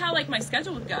like, this is how like my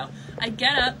schedule would go. I'd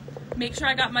get up, make sure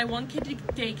I got my one kid to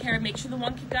daycare, make sure the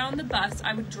one kid got on the bus.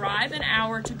 I would drive an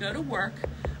hour to go to work,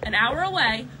 an hour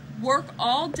away, work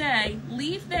all day,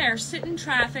 leave there, sit in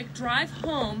traffic, drive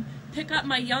home, pick up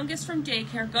my youngest from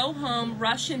daycare, go home,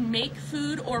 rush and make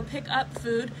food or pick up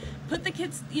food, put the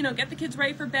kids, you know, get the kids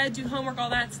ready for bed, do homework,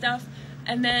 all that stuff.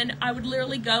 And then I would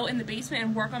literally go in the basement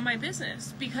and work on my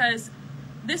business, because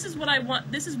this is what I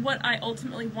want. This is what I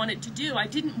ultimately wanted to do. I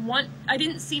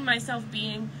didn't see myself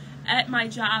being at my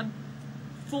job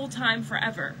full time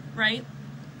forever, right?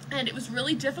 And it was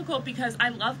really difficult because I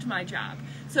loved my job.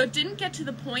 So it didn't get to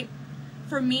the point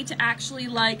for me to actually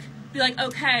like be like,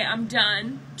 okay, I'm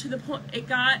done. To the point it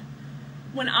got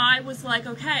when I was like,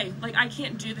 okay, like I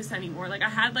can't do this anymore. Like I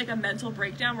had like a mental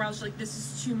breakdown where I was like, this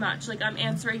is too much. Like I'm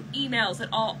answering emails at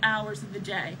all hours of the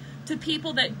day to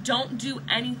people that don't do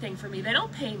anything for me. They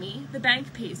don't pay me. The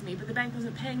bank pays me, but the bank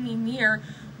wasn't paying me near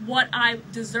what I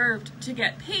deserved to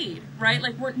get paid, right?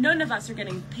 Like none of us are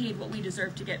getting paid what we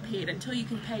deserve to get paid until you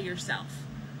can pay yourself.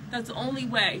 That's the only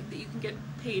way that you can get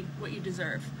paid what you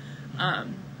deserve.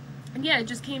 And yeah, it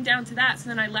just came down to that. So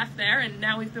then I left there, and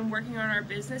now we've been working on our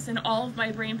business, and all of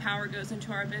my brain power goes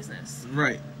into our business.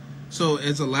 Right. So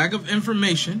it's a lack of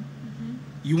information.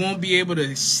 You won't be able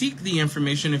to seek the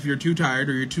information if you're too tired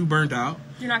or you're too burnt out.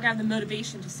 You're not going to have the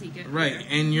motivation to seek it. Right. Either.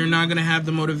 And you're not going to have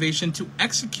the motivation to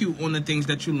execute on the things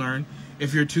that you learn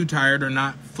if you're too tired or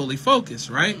not fully focused,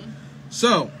 right?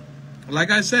 So,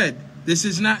 like I said, this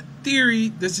is not theory.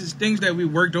 This is things that we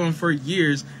worked on for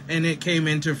years, and it came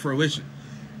into fruition.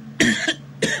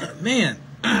 Man.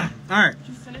 All right. Did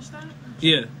you finish that?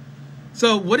 Yeah.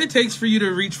 So what it takes for you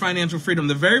to reach financial freedom,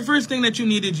 the very first thing that you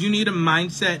need is you need a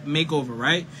mindset makeover,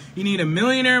 right? You need a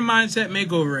millionaire mindset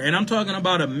makeover. And I'm talking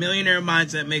about a millionaire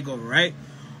mindset makeover, right?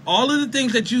 All of the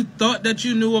things that you thought that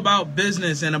you knew about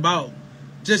business and about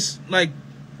just like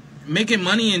making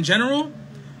money in general,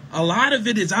 a lot of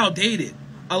it is outdated.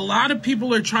 A lot of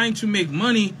people are trying to make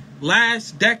money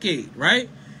last decade, right?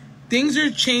 Things are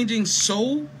changing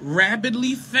so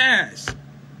rapidly fast.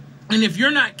 And if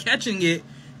you're not catching it,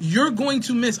 you're going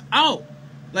to miss out.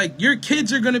 Like, your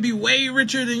kids are going to be way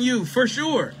richer than you, for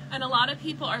sure. And a lot of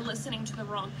people are listening to the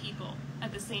wrong people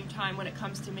at the same time when it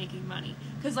comes to making money.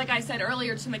 Because like I said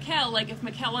earlier to Mikhail, like if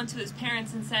Mikhail went to his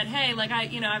parents and said, hey, like I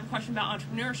have a question about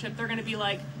entrepreneurship, they're going to be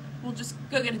like, well, just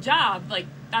go get a job. Like,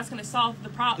 that's going to solve the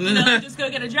problem. You know, like, just go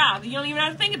get a job. You don't even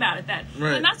have to think about it then.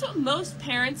 Right. And that's what most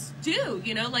parents do,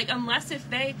 you know, like unless if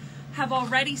they have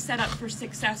already set up for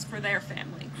success for their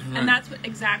family. Right. And that's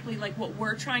exactly like what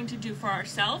we're trying to do for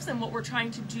ourselves and what we're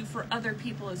trying to do for other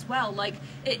people as well. Like,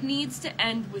 it needs to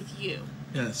end with you.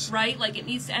 Yes. Right? Like, it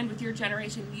needs to end with your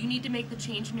generation. You need to make the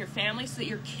change in your family so that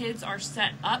your kids are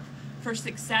set up for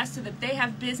success, so that they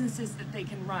have businesses that they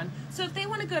can run. So if they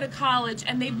want to go to college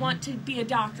and they want to be a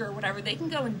doctor or whatever, they can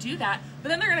go and do that. But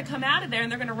then they're going to come out of there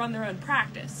and they're going to run their own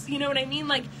practice. You know what I mean?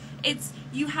 Like,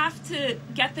 you have to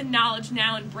get the knowledge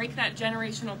now and break that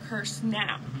generational curse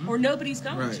now, or nobody's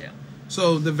going to.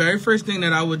 So the very first thing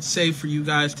that I would say for you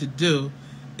guys to do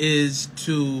is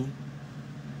to,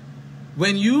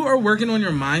 when you are working on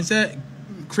your mindset,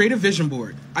 create a vision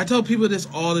board. I tell people this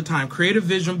all the time. Create a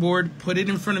vision board, put it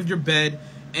in front of your bed,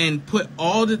 and put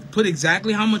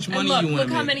exactly how much money you want to make. Look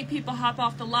how many people hop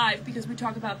off the live because we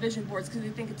talk about vision boards because they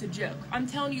think it's a joke. I'm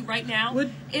telling you right now,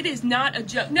 it is not a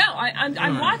joke. No,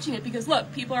 I'm watching it because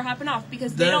look, people are hopping off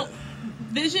because they don't.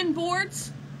 Vision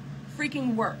boards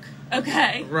freaking work.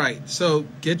 Okay. Right. So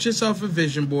get yourself a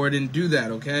vision board and do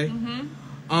that. Okay.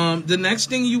 The next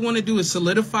thing you want to do is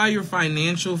solidify your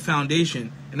financial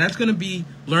foundation. And that's going to be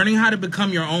learning how to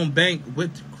become your own bank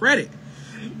with credit.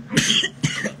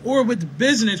 Or with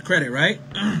business credit, right?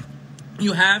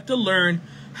 You have to learn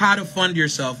how to fund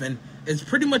yourself. And it's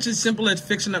pretty much as simple as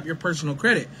fixing up your personal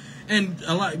credit. And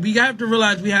we have to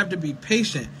realize we have to be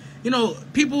patient. You know,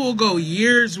 people will go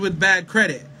years with bad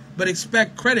credit, but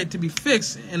expect credit to be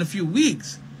fixed in a few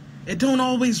weeks. It don't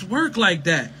always work like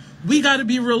that. We got to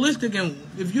be realistic. And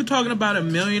if you're talking about a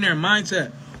millionaire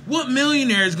mindset, what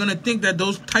millionaire is going to think that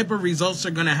those type of results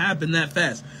are going to happen that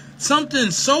fast? Something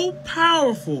so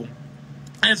powerful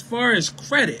as far as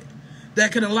credit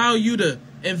that could allow you to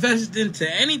invest into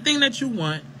anything that you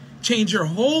want, change your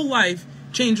whole life,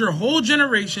 change your whole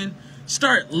generation,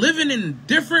 start living in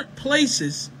different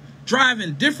places,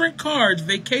 driving different cars,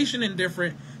 vacationing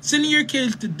different, sending your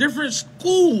kids to different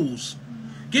schools,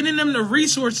 getting them the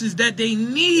resources that they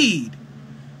need.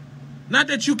 Not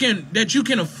that you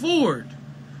can afford.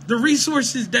 The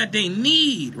resources that they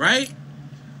need, right?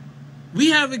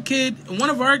 We have a kid, one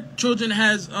of our children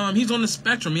has he's on the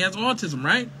spectrum. He has autism,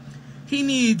 right? He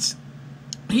needed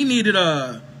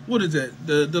what is it?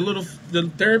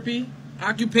 The therapy,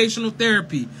 occupational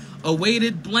therapy, a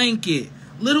weighted blanket,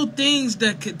 little things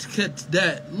that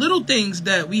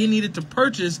we needed to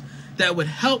purchase that would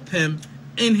help him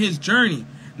in his journey.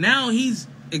 Now he's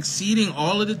exceeding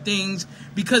all of the things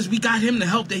because we got him the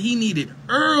help that he needed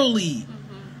early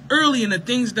in the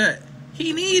things that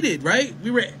he needed, right?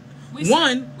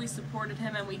 We supported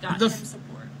him and we got him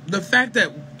support. The fact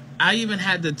that I even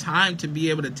had the time to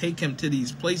be able to take him to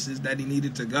these places that he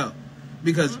needed to go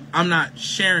because I'm not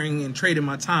sharing and trading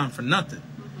my time for nothing.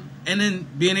 And then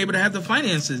being able to have the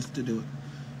finances to do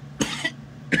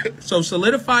it. So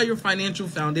solidify your financial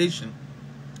foundation.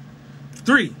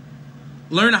 3,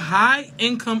 learn a high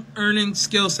income earning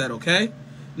skill set, okay?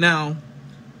 Now,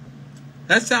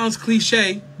 that sounds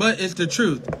cliche, but it's the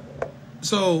truth.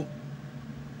 So,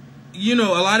 you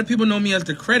know, a lot of people know me as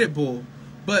the credit bull,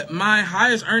 but my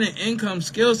highest earning income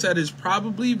skill set is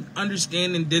probably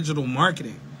understanding digital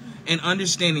marketing and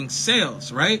understanding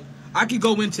sales, right? I could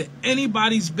go into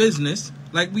anybody's business.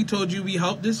 Like we told you, we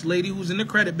helped this lady who's in the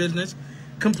credit business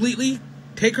completely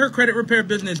take her credit repair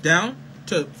business down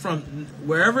from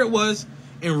wherever it was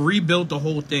and rebuild the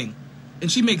whole thing.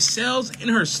 And she makes sales in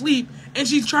her sleep and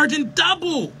she's charging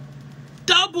double,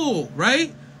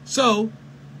 right? So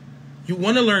you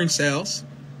want to learn sales.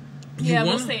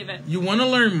 We'll save it. You want to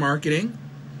learn marketing.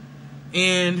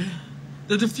 And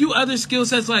there's a few other skill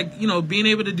sets like, you know, being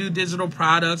able to do digital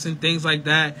products and things like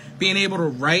that, being able to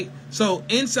write. So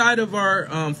inside of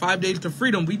our 5 Days to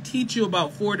Freedom, we teach you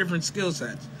about 4 different skill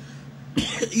sets.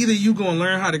 Either you going to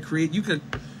learn how to create, you're going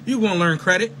to learn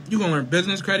credit, you're going to learn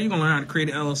business credit, you're going to learn how to create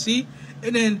an LLC.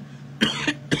 And then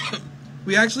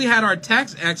we actually had our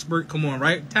tax expert come on,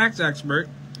 right? Tax expert.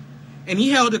 And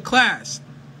he held a class.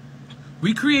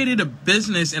 We created a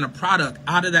business and a product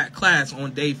out of that class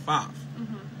on day 5.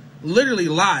 Literally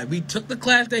live. We took the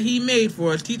class that he made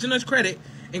for us, teaching us credit,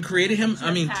 and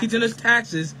teaching us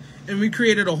taxes, and we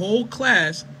created a whole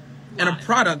class and a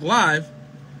product live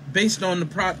based on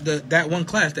that one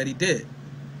class that he did.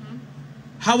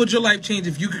 How would your life change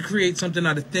if you could create something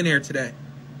out of thin air today?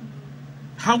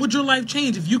 How would your life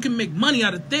change if you can make money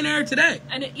out of thin air today?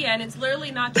 And it's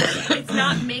literally not just, it's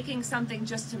not making something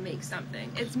just to make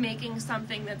something. It's making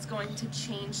something that's going to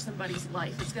change somebody's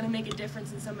life. It's going to make a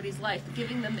difference in somebody's life.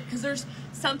 Giving them, because there's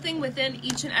something within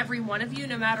each and every one of you,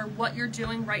 no matter what you're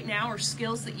doing right now or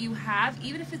skills that you have,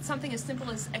 even if it's something as simple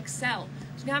as Excel.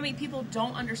 Do you know how many people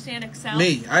don't understand Excel?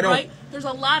 Me, I don't. Right? There's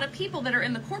a lot of people that are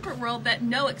in the corporate world that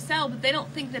know Excel, but they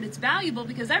don't think that it's valuable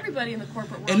because everybody in the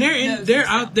corporate world knows they're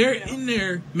Excel, out there in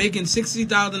there making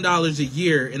 $60,000 a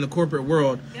year in the corporate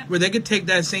world, where they could take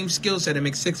that same skill set and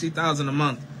make $60,000 a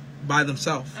month by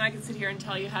themselves. And I can sit here and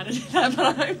tell you how to do that,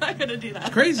 but I'm not going to do that.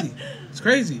 It's crazy. It's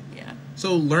crazy. Yeah.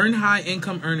 So learn high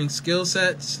income earning skill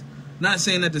sets. Not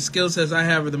saying that the skill sets I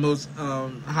have are the most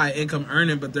high income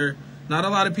earning, but they're not a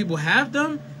lot of people have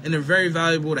them, and they're very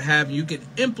valuable to have. You can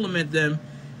implement them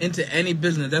into any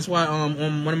business. That's why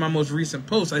on one of my most recent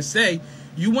posts, I say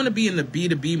you want to be in the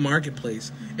B2B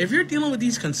marketplace. If you're dealing with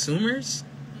these consumers,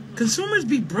 consumers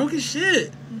be broke as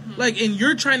shit. Like, and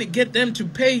you're trying to get them to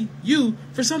pay you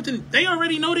for something they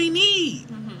already know they need.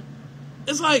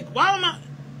 It's like, why am I?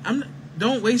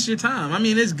 Don't waste your time. I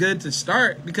mean, it's good to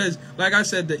start because, like I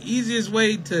said, the easiest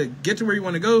way to get to where you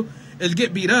want to go is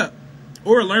get beat up.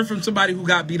 Or learn from somebody who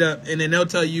got beat up, and then they'll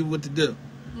tell you what to do.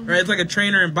 Right? It's like a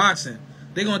trainer in boxing.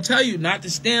 They're going to tell you not to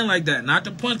stand like that, not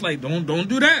to punch like, don't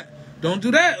do that. Don't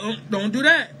do that. Don't do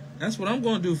that. That's what I'm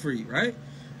going to do for you, right?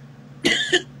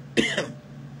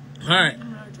 All right.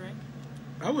 Another drink.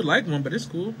 I would like one, but it's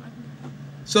cool.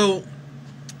 So,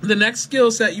 the next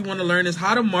skill set you want to learn is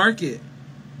how to market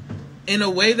in a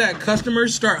way that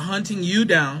customers start hunting you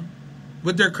down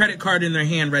with their credit card in their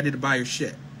hand ready to buy your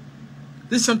shit.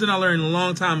 This is something I learned a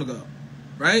long time ago,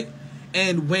 right?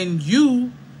 And when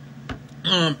you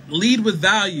lead with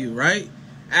value, right?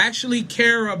 Actually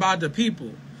care about the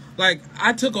people. Like,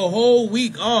 I took a whole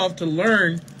week off to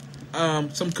learn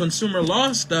some consumer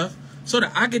law stuff so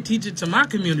that I could teach it to my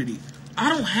community. I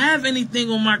don't have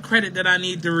anything on my credit that I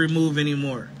need to remove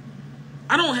anymore.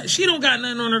 She don't got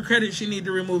nothing on her credit she need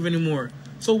to remove anymore.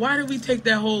 So why did we take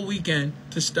that whole weekend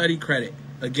to study credit?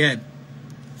 Again,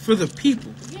 for the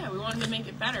people. Yeah, we wanted to make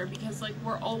it better because, like,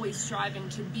 we're always striving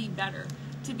to be better.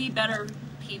 To be better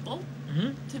people.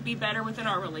 To be better within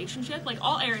our relationship. Like,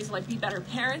 all areas of life. Be better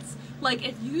parents. Like,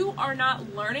 if you are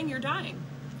not learning, you're dying.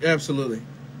 Absolutely.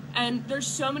 And there's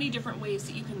so many different ways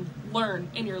that you can learn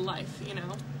in your life, you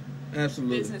know?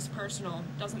 Absolutely. Business, personal,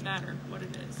 doesn't matter what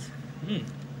it is.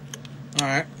 All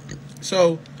right.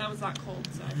 So that was not cold,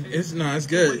 so I figured it's it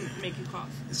good. wouldn't make you cough.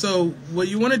 So what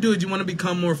you want to do is you want to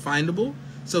become more findable.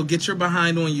 So get your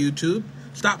behind on YouTube.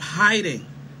 Stop hiding.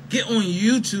 Get on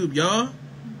YouTube, y'all.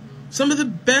 Some of the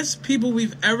best people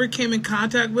we've ever came in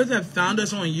contact with have found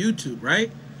us on YouTube,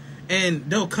 right? And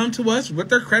they'll come to us with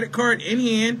their credit card in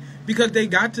hand because they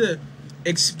got to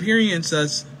experience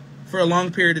us for a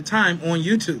long period of time on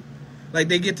YouTube. Like,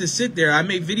 they get to sit there. I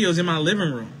make videos in my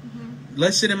living room.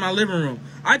 Let's sit in my living room.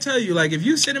 I tell you, like, if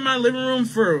you sit in my living room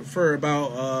for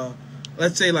about,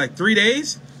 let's say, like 3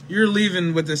 days, you're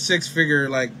leaving with a six-figure,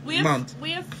 month.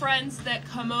 We have friends that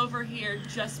come over here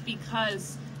just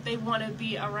because they want to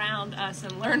be around us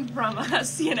and learn from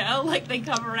us, you know? Like, they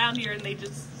come around here and they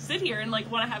just sit here and, like,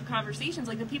 want to have conversations.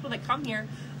 Like, the people that come here,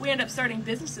 we end up starting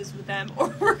businesses with them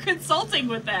or we're consulting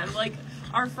with them. Like,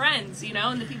 our friends, you know?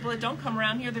 And the people that don't come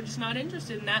around here, they're just not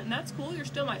interested in that. And that's cool. You're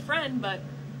still my friend, but,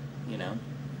 you know.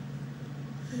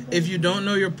 If you don't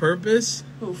know your purpose,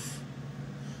 oof.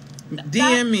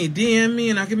 DM me,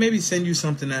 and I can maybe send you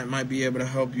something that might be able to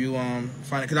help you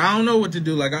find it. Because I don't know what to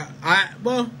do. Like,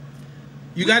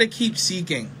 you got to keep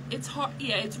seeking. It's hard.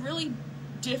 Yeah, it's really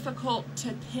difficult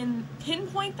to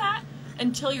pinpoint that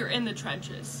until you're in the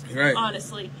trenches. Right.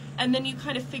 Honestly, and then you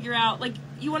kind of figure out, like,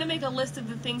 you want to make a list of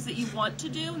the things that you want to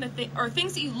do, and or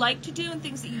things that you like to do, and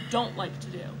things that you don't like to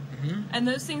do. And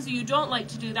those things that you don't like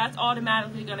to do, that's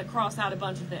automatically going to cross out a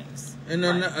bunch of things. And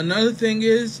another thing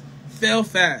is, fail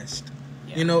fast.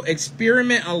 Yeah. You know,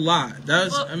 experiment a lot.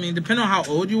 Depending on how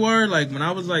old you are, like when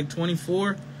I was like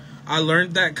 24, I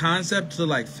learned that concept to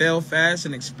like fail fast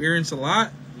and experience a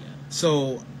lot. Yeah.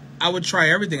 So I would try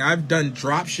everything. I've done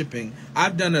drop shipping.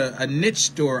 I've done a niche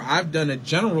store. I've done a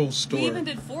general store. We even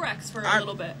did Forex for a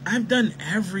little bit. I've done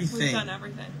everything. We've done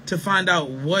everything. To find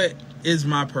out what is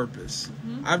my purpose.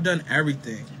 I've done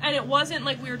everything. And it wasn't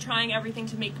like we were trying everything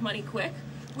to make money quick.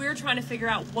 We were trying to figure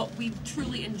out what we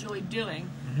truly enjoyed doing.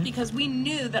 Because we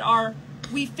knew that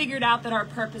we figured out that our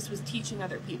purpose was teaching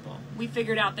other people. We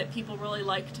figured out that people really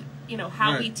liked, you know,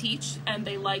 how we teach, and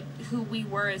they liked who we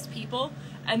were as people.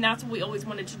 And that's what we always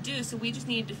wanted to do. So we just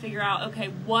needed to figure out, okay,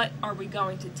 what are we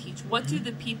going to teach? What do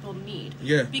the people need?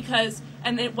 Yeah.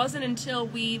 And it wasn't until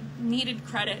we needed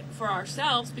credit for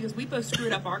ourselves, because we both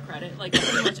screwed up our credit, like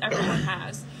pretty much everyone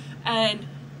has. And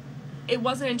it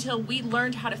wasn't until we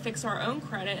learned how to fix our own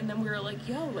credit, and then we were like,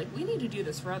 yo, like, we need to do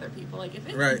this for other people. Like, if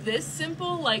it's this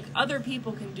simple, like, other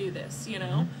people can do this, you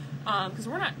know? Because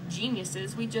we're not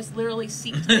geniuses. We just literally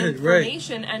seeked the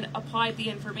information and applied the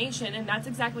information, and that's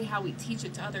exactly how we teach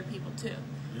it to other people too.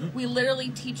 We literally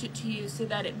teach it to you so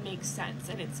that it makes sense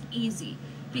and it's easy.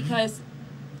 Because,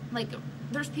 like,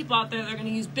 there's people out there that are going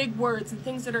to use big words and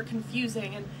things that are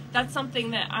confusing, and that's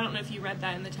something that, I don't know if you read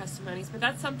that in the testimonies, but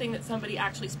that's something that somebody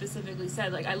actually specifically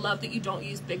said, like, I love that you don't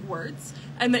use big words,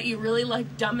 and that you really,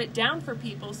 like, dumb it down for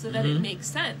people so that it makes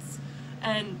sense.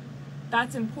 And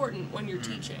that's important when you're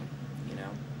teaching, you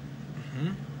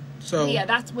know? So yeah,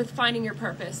 that's with finding your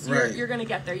purpose. You're going to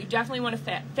get there. You definitely want to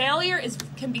fail. Failure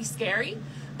can be scary,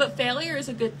 but failure is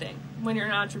a good thing when you're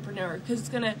an entrepreneur, because it's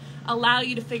going to allow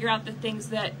you to figure out the things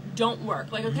that don't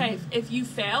work. Like, okay, if you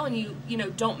fail and you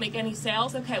know, don't make any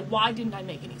sales, okay, why didn't I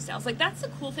make any sales? Like, that's the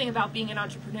cool thing about being an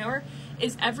entrepreneur,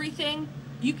 is everything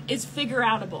is figure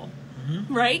outable.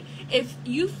 Right? If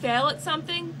you fail at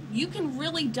something, you can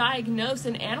really diagnose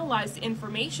and analyze the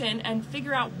information and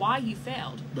figure out why you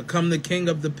failed. Become the king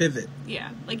of the pivot. Yeah.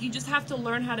 Like, you just have to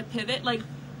learn how to pivot. Like,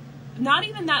 not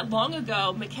even that long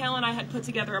ago, Mikhail and I had put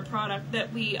together a product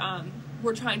that we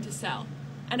were trying to sell,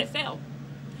 and it failed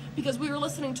because we were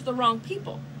listening to the wrong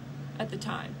people at the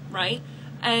time, right?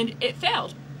 And it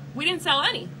failed. We didn't sell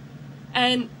any.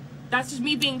 And that's just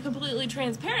me being completely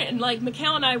transparent. And like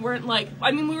Mikhail and I weren't like,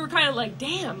 I mean, we were kind of like,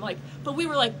 damn, like, but we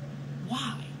were like,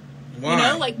 why? Why? You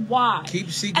know, like, why?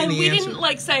 Keep seeking and the we answer. didn't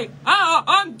like say, oh,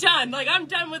 I'm done. Like, I'm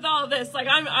done with all this. Like,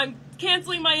 I'm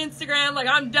canceling my Instagram. Like,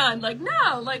 I'm done. Like,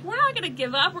 no, like, we're not going to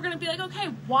give up. We're going to be like, okay,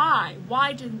 why?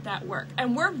 Why didn't that work?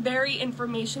 And we're very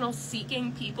informational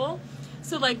seeking people.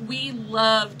 So like, we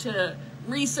love to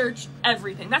research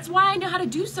everything. That's why I know how to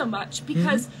do so much,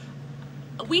 because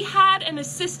we had an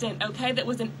assistant, okay, that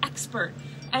was an expert,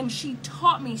 and she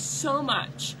taught me so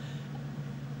much.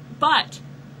 But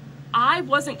I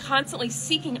wasn't constantly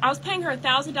seeking. I was paying her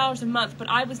 $1,000 a month, but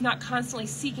I was not constantly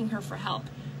seeking her for help.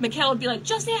 Mikhail would be like,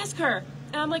 just ask her.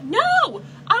 And I'm like, no,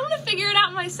 I want to figure it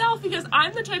out myself, because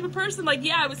I'm the type of person, like,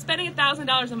 yeah, I was spending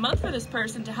 $1,000 a month for this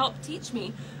person to help teach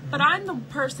me, but I'm the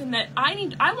person that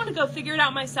I want to go figure it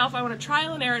out myself. I want to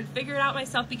trial and error and figure it out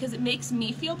myself, because it makes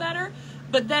me feel better.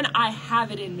 But then I have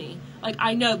it in me. Like,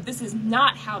 I know this is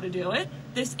not how to do it.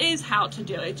 This is how to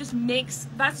do it.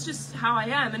 That's just how I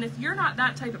am. And if you're not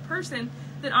that type of person,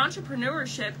 then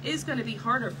entrepreneurship is going to be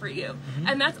harder for you.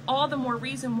 And that's all the more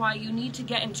reason why you need to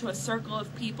get into a circle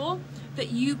of people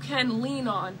that you can lean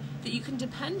on, that you can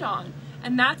depend on.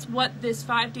 And that's what this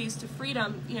 5 Days to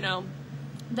Freedom, you know,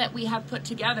 that we have put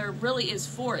together really is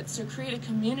for. It's to create a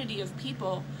community of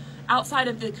people outside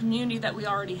of the community that we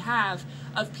already have,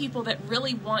 of people that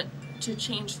really want to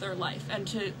change their life and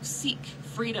to seek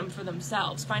freedom for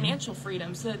themselves, financial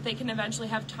freedom, so that they can eventually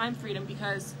have time freedom,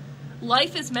 because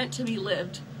life is meant to be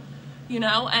lived, you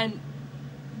know, and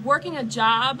working a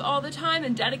job all the time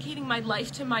and dedicating my life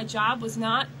to my job was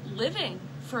not living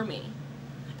for me.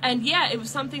 And yeah, it was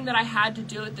something that I had to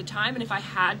do at the time, and if I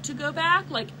had to go back,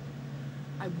 like,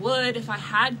 I would if I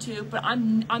had to, but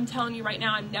I'm telling you right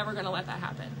now, I'm never going to let that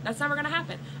happen. That's never going to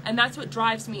happen. And that's what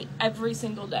drives me every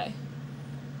single day.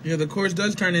 Yeah, the course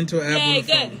does turn into an apple. Yay,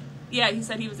 good. Yeah, he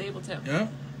said he was able to. Yeah?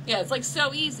 Yeah, it's like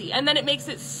so easy. And then it makes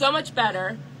it so much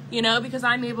better, you know, because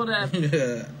I'm able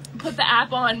to put the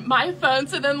app on my phone.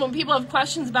 So then when people have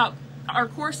questions about our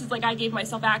courses, like, I gave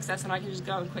myself access and I can just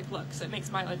go and quick look. So it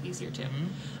makes my life easier too.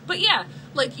 But yeah,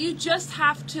 like, you just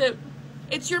have to,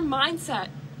 it's your mindset.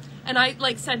 And I,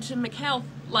 like, said to Mikhail,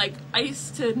 like, I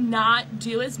used to not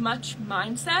do as much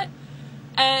mindset,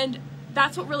 and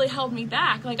that's what really held me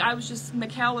back. Like,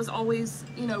 Mikhail was always,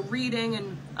 you know, reading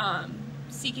and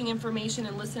seeking information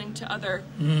and listening to other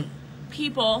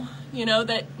people, you know,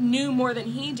 that knew more than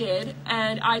he did,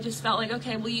 and I just felt like,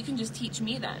 okay, well, you can just teach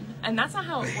me then. And that's not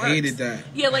how it works. I hated that.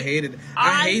 Yeah, like,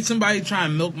 I hate somebody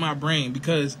trying to milk my brain,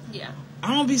 because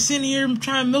I don't be sitting here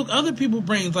trying to milk other people's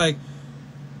brains. Like,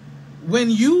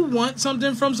 when you want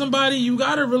something from somebody, you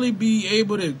gotta really be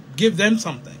able to give them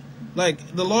something.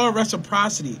 Like, the law of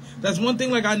reciprocity. That's one thing,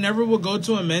 like, I never will go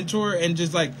to a mentor and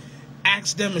just, like,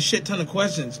 ask them a shit ton of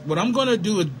questions. What I'm gonna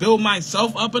do is build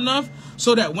myself up enough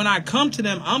so that when I come to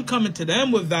them, I'm coming to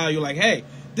them with value. Like, hey,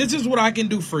 this is what I can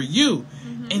do for you.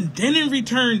 And then in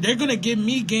return, they're gonna give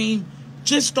me game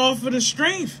just off of the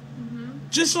strength.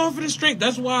 Just off of the strength.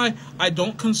 That's why I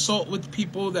don't consult with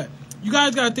people that... You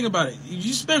guys got to think about it.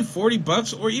 You spend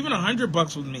 $40 or even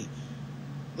 $100 with me.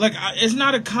 Like, it's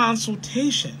not a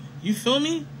consultation. You feel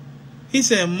me? He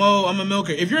said, Mo, I'm a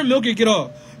milker. If you're a milker, get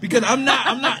off. Because I'm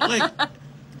not like,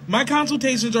 my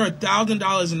consultations are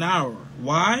 $1,000 an hour.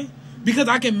 Why? Because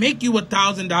I can make you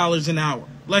 $1,000 an hour.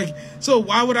 Like, so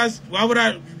why would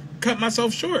I cut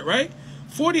myself short, right?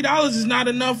 $40 is not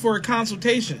enough for a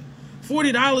consultation.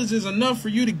 $40 is enough for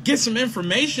you to get some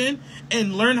information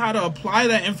and learn how to apply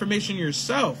that information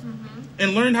yourself,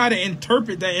 and learn how to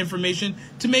interpret that information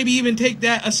to maybe even take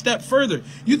that a step further.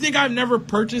 You think I've never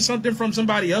purchased something from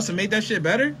somebody else and made that shit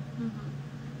better?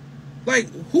 Like,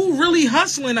 who really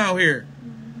hustling out here?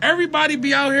 Everybody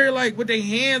be out here, like, with their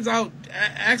hands out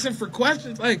asking for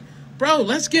questions. Like, bro,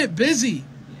 let's get busy.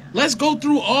 Let's go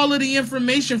through all of the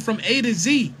information from A to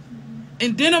Z.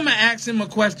 And then I'm going to ask him a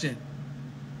question.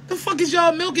 The fuck is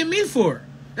y'all milking me for?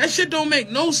 That shit don't make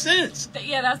no sense.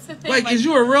 Yeah, that's the thing. Like, is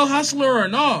you a real hustler or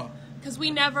no? Because we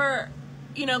never,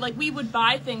 you know, like, we would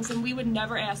buy things and we would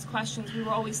never ask questions. We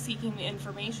were always seeking the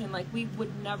information. Like, we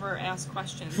would never ask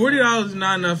questions. $40 is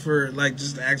not enough for, like,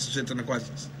 just to ask shit ton of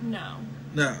questions. No.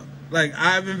 Like,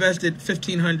 I've invested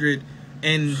 $1,500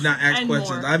 and not ask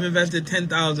questions. More. I've invested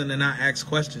 $10,000 and not ask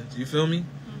questions. You feel me?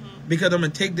 Because I'm gonna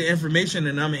take the information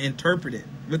and I'm gonna interpret it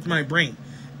with my brain.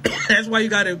 That's why you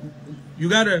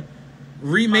gotta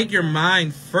remake your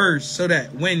mind first, so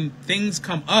that when things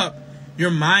come up,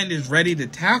 your mind is ready to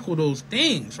tackle those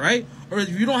things, right? Or if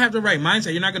you don't have the right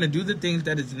mindset, you're not gonna do the things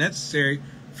that is necessary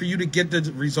for you to get the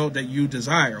result that you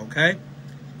desire. Okay.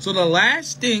 So the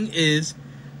last thing is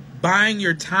buying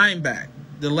your time back.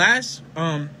 The last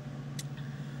of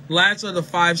the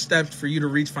 5 steps for you to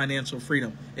reach financial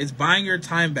freedom is buying your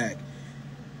time back.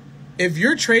 If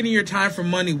you're trading your time for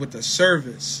money with a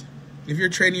service, if you're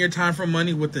trading your time for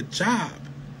money with a job,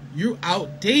 you're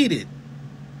outdated.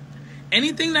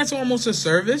 Anything that's almost a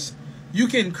service, you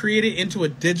can create it into a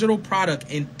digital product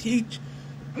and teach.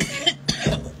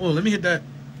 Oh, let me hit that.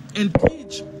 And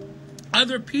teach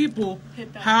other people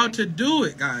how to do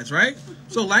it, guys, right?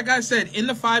 So like I said, in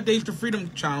the 5 Days to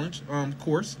Freedom Challenge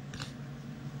course,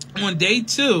 on day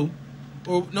 2,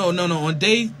 on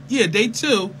day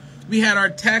 2, we had our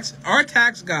tax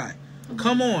guy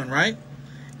come on, right?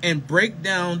 And break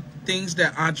down things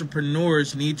that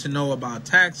entrepreneurs need to know about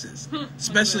taxes,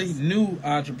 especially new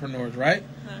entrepreneurs, right?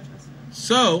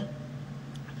 So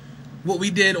what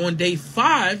we did on day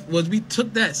 5 was we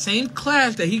took that same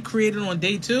class that he created on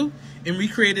day 2 and we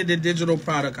created a digital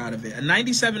product out of it, a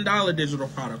 $97 digital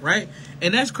product, right?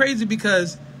 And that's crazy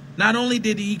because not only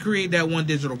did he create that one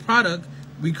digital product,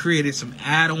 we created some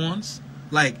add-ons,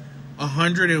 like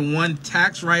 101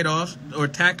 tax write-offs or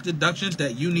tax deductions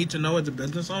that you need to know as a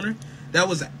business owner. That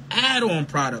was an add-on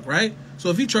product, right? So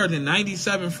if he charged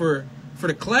 $97 for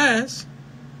the class,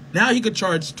 now he could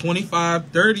charge $25,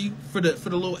 $30 for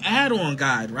the little add-on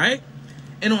guide, right?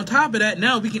 And on top of that,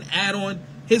 now we can add on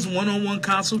his one-on-one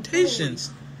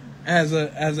consultations as an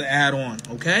add-on,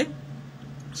 okay?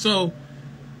 So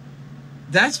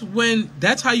that's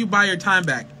how you buy your time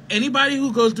back. Anybody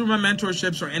who goes through my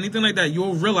mentorships or anything like that,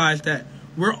 you'll realize that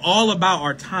we're all about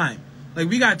our time. Like,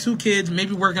 we got 2 kids,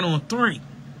 maybe working on 3,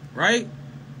 right?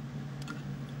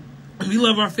 We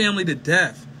love our family to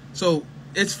death. So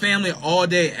it's family all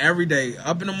day, every day.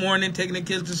 Up in the morning, taking the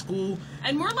kids to school.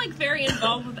 And we're, like, very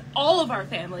involved with all of our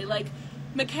family. Like,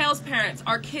 Mikhail's parents,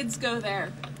 our kids go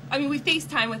there. I mean, we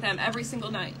FaceTime with them every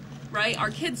single night, right?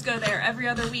 Our kids go there every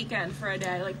other weekend for a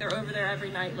day. Like, they're over there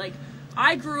every night. Like,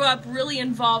 I grew up really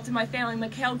involved in my family.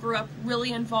 Mikhail grew up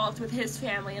really involved with his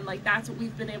family, and, like, that's what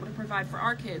we've been able to provide for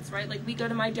our kids, right? Like, we go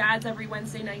to my dad's every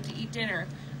Wednesday night to eat dinner.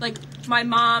 Like, my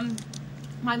mom's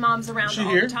around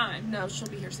all the time. No, she'll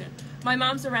be here soon. My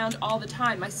mom's around all the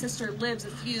time. My sister lives a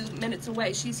few minutes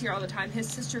away. She's here all the time. His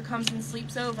sister comes and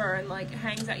sleeps over and, like,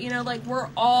 hangs out. You know, like, we're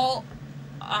all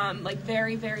like,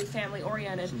 very, very family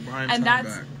oriented. So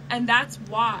and that's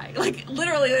why, like,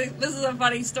 literally, like, this is a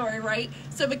funny story, right?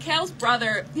 So Mikhail's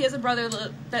brother, he has a brother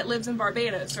that lives in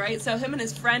Barbados, right? So him and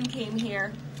his friend came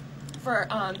here for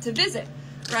to visit,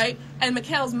 right? And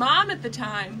Mikhail's mom at the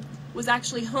time was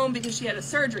actually home because she had a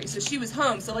surgery, so she was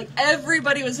home. So, like,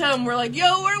 everybody was home. We're like,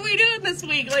 yo, what are we doing this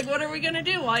week? Like, what are we gonna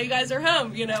do while you guys are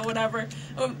home? You know, whatever.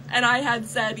 And I had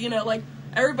said, you know, like,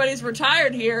 everybody's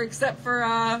retired here except for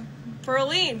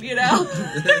Aline, you know,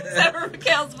 except for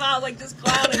Mikhail's mom, like, just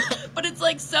clowning. But it's,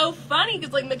 like, so funny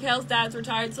because, like, Mikhail's dad's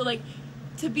retired, so, like,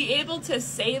 to be able to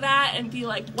say that and be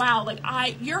like, wow, like,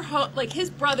 you're home, like, his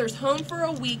brother's home for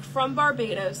a week from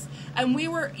Barbados, and we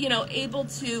were, you know, able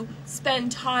to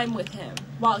spend time with him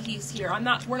while he's here.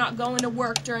 We're not going to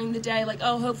work during the day, like,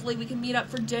 oh, hopefully we can meet up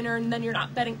for dinner, and then you're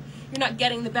not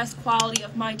getting the best quality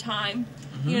of my time,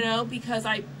 you know, because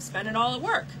I spend it all at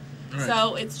work. Right.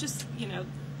 So it's just, you know,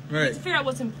 you need to figure out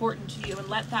what's important to you and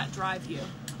let that drive you.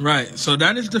 Right. So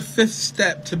that is the 5th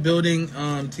step to building,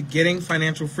 to getting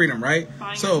financial freedom, right?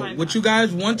 So what you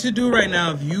guys want to do right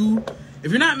now, if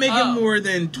you're not making more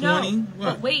than 20, what?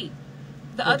 But wait,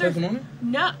 testimonial?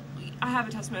 No, I have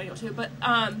a testimonial too, but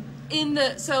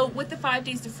so with the 5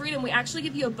 Days to Freedom, we actually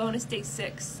give you a bonus day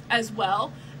 6 as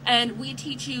well, and we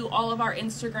teach you all of our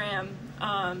Instagram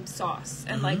sauce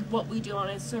and like what we do on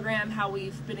Instagram, how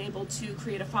we've been able to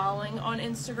create a following on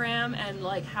Instagram, and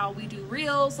like how we do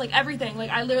reels, like everything. Like,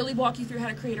 I literally walk you through how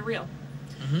to create a reel.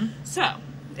 So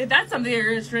if that's something you're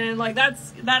interested in, like,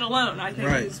 that alone I think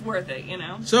is worth it, you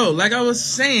know. So like I was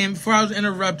saying before I was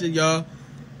interrupted, y'all,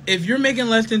 if you're making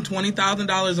less than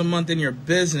 $20,000 a month in your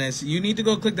business, you need to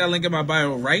go click that link in my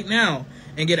bio right now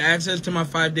and get access to my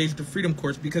 5 Days to Freedom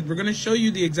course, because we're going to show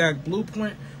you the exact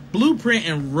blueprint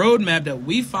and roadmap that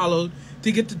we followed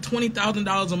to get to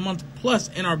 $20,000 a month plus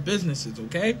in our businesses,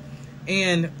 okay?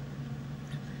 And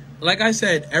like I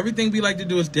said, everything we like to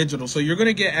do is digital. So you're going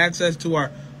to get access to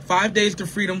our 5 Days to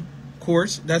Freedom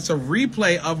course. That's a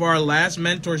replay of our last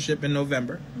mentorship in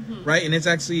November, right? And it's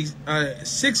actually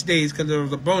 6 days because there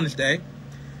was a bonus day.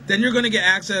 Then you're going to get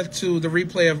access to the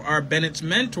replay of our Bennett's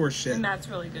mentorship. And that's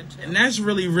really good too. And that's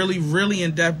really, really, really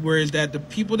in-depth, whereas that the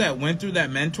people that went through that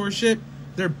mentorship,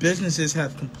 their businesses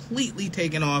have completely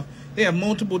taken off. They have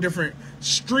multiple different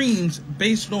streams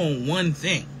based on one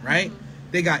thing, right?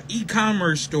 They got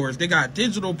e-commerce stores. They got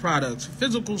digital products,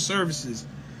 physical services,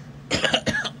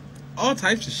 all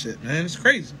types of shit, man. It's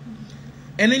crazy.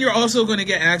 And then you're also going to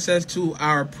get access to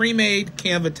our pre-made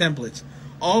Canva templates.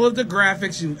 All of the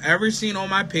graphics you've ever seen on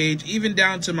my page, even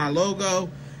down to my logo,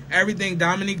 everything,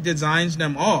 Dominique designs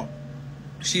them all.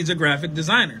 She's a graphic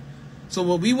designer. So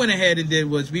what we went ahead and did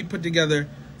was we put together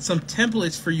some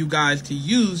templates for you guys to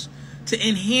use to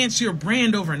enhance your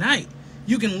brand overnight.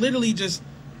 You can literally just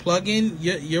plug in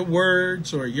your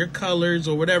words or your colors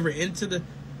or whatever into the...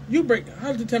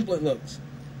 How's the template looks?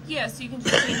 Yeah, so you can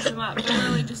just change them up. They're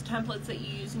really just templates that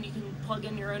you use, and you can plug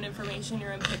in your own information,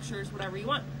 your own pictures, whatever you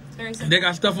want. It's very simple. They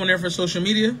got stuff on there for social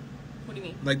media? What do you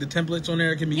mean? Like the templates on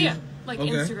there can be used? Like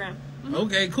okay. Instagram. Mm-hmm.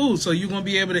 Okay, cool. So you're going to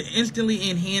be able to instantly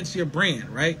enhance your brand,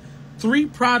 right? 3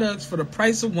 products for the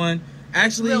price of 1.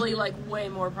 Actually, really, like, way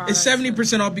more products. It's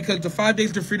 70% off because the 5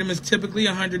 Days to Freedom is typically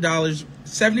 $100.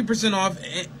 70% off,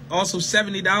 also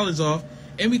 $70 off.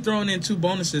 And we throwing in 2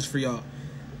 bonuses for y'all.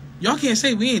 Y'all can't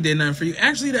say we ain't did nothing for you.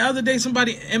 Actually, the other day,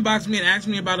 somebody inboxed me and asked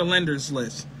me about a lender's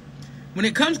list. When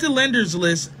it comes to lender's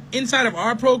list, inside of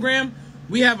our program,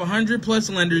 we have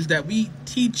 100+ lenders that we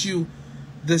teach you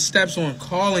the steps on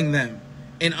calling them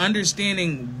and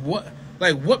understanding what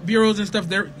bureaus and stuff.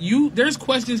 There's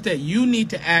questions that you need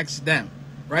to ask them,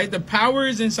 right? The power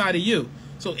is inside of you.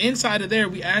 So inside of there,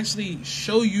 we actually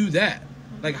show you that,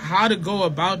 like how to go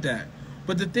about that.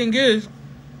 But the thing is,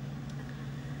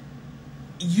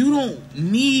 you don't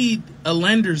need a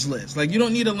lender's list. Like, you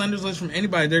don't need a lender's list from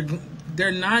anybody.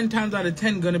 They're 9 times out of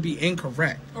 10 going to be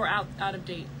incorrect or out of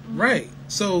date. Mm-hmm. Right.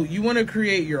 So you want to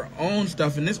create your own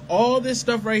stuff, and all this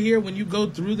stuff right here. When you go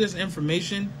through this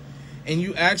information, and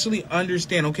you actually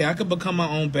understand, okay, I can become my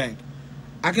own bank.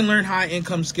 I can learn high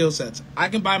income skill sets. I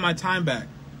can buy my time back.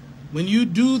 When you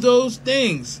do those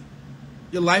things,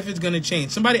 your life is going to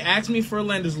change. Somebody asked me for a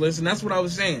lender's list, and that's what I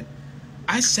was saying.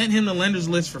 I sent him the lender's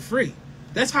list for free.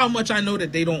 That's how much I know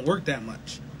that they don't work that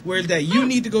much. Whereas that you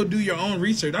need to go do your own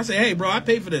research. I say, hey, bro, I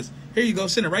paid for this. Here you go.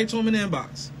 Send it right to him in the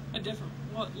inbox.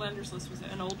 What lender's list was it?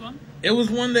 An old one? It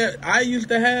was one that I used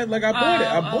to have. Like, I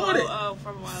bought it. Oh,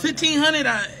 from a while ago.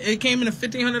 $1,500. It came in a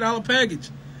 $1,500 package.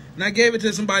 And I gave it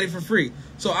to somebody for free.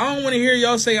 So I don't want to hear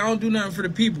y'all say I don't do nothing for the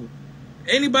people.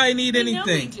 Anybody need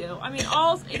anything? We do. I mean,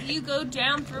 if you go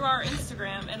down through our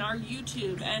Instagram and our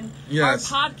YouTube and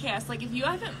yes. our podcast, like if you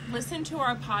haven't listened to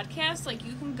our podcast, like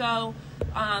you can go.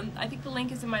 I think the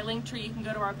link is in my link tree. You can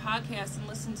go to our podcast and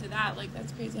listen to that. Like,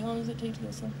 that's crazy. How long does it take to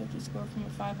get 750 score from a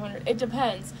 500? It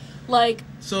depends. Like,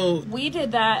 so we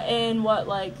did that in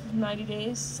 90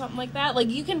 days, something like that. Like,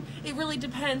 you can. It really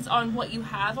depends on what you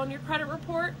have on your credit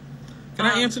report. Can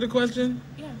I answer the question?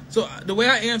 Yeah. So the way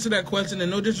I answer that question,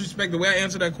 and no disrespect, the way I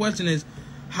answer that question is,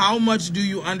 how much do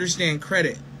you understand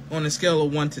credit on a scale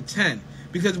of 1 to 10?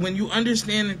 Because when you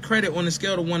understand credit on a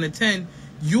scale of 1 to 10,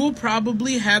 you'll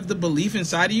probably have the belief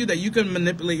inside of you that you can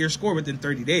manipulate your score within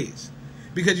 30 days.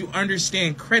 Because you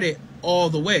understand credit all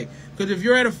the way. Because if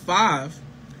you're at a 5,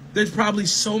 there's probably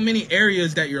so many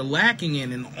areas that you're lacking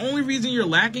in. And the only reason you're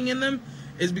lacking in them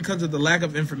is because of the lack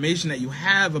of information that you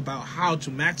have about how to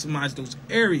maximize those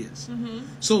areas. Mm-hmm.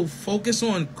 So focus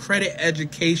on credit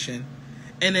education,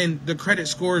 and then the credit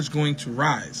score is going to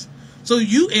rise. So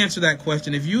you answer that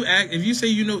question. If you say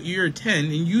you're a 10,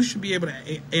 then you should be able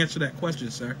to answer that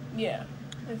question, sir. Yeah.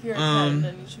 If you're a 10,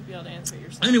 then you should be able to answer it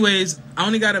yourself. Anyways, I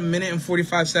only got 1 minute and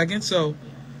 45 seconds, so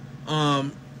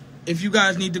if you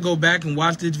guys need to go back and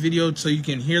watch this video so you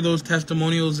can hear those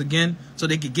testimonials again, so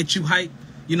they could get you hyped,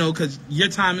 because your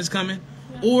time is coming.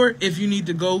 Yeah. Or if you need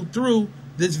to go through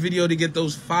this video to get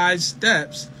those 5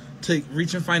 steps to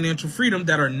reaching financial freedom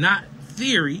that are not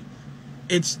theory,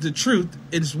 it's the truth,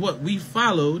 it's what we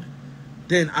followed,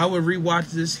 then I would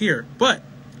rewatch this here. But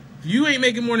if you ain't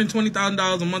making more than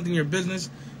 $20,000 a month in your business,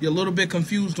 you're a little bit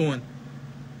confused on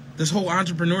this whole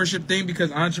entrepreneurship thing, because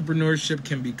entrepreneurship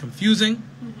can be confusing.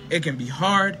 Mm-hmm. It can be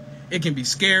hard. It can be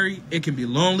scary. It can be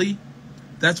lonely.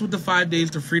 That's what the 5 Days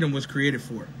to Freedom was created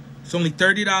for. It's only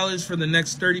 $30 for the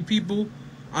next 30 people.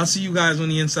 I'll see you guys on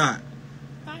the inside.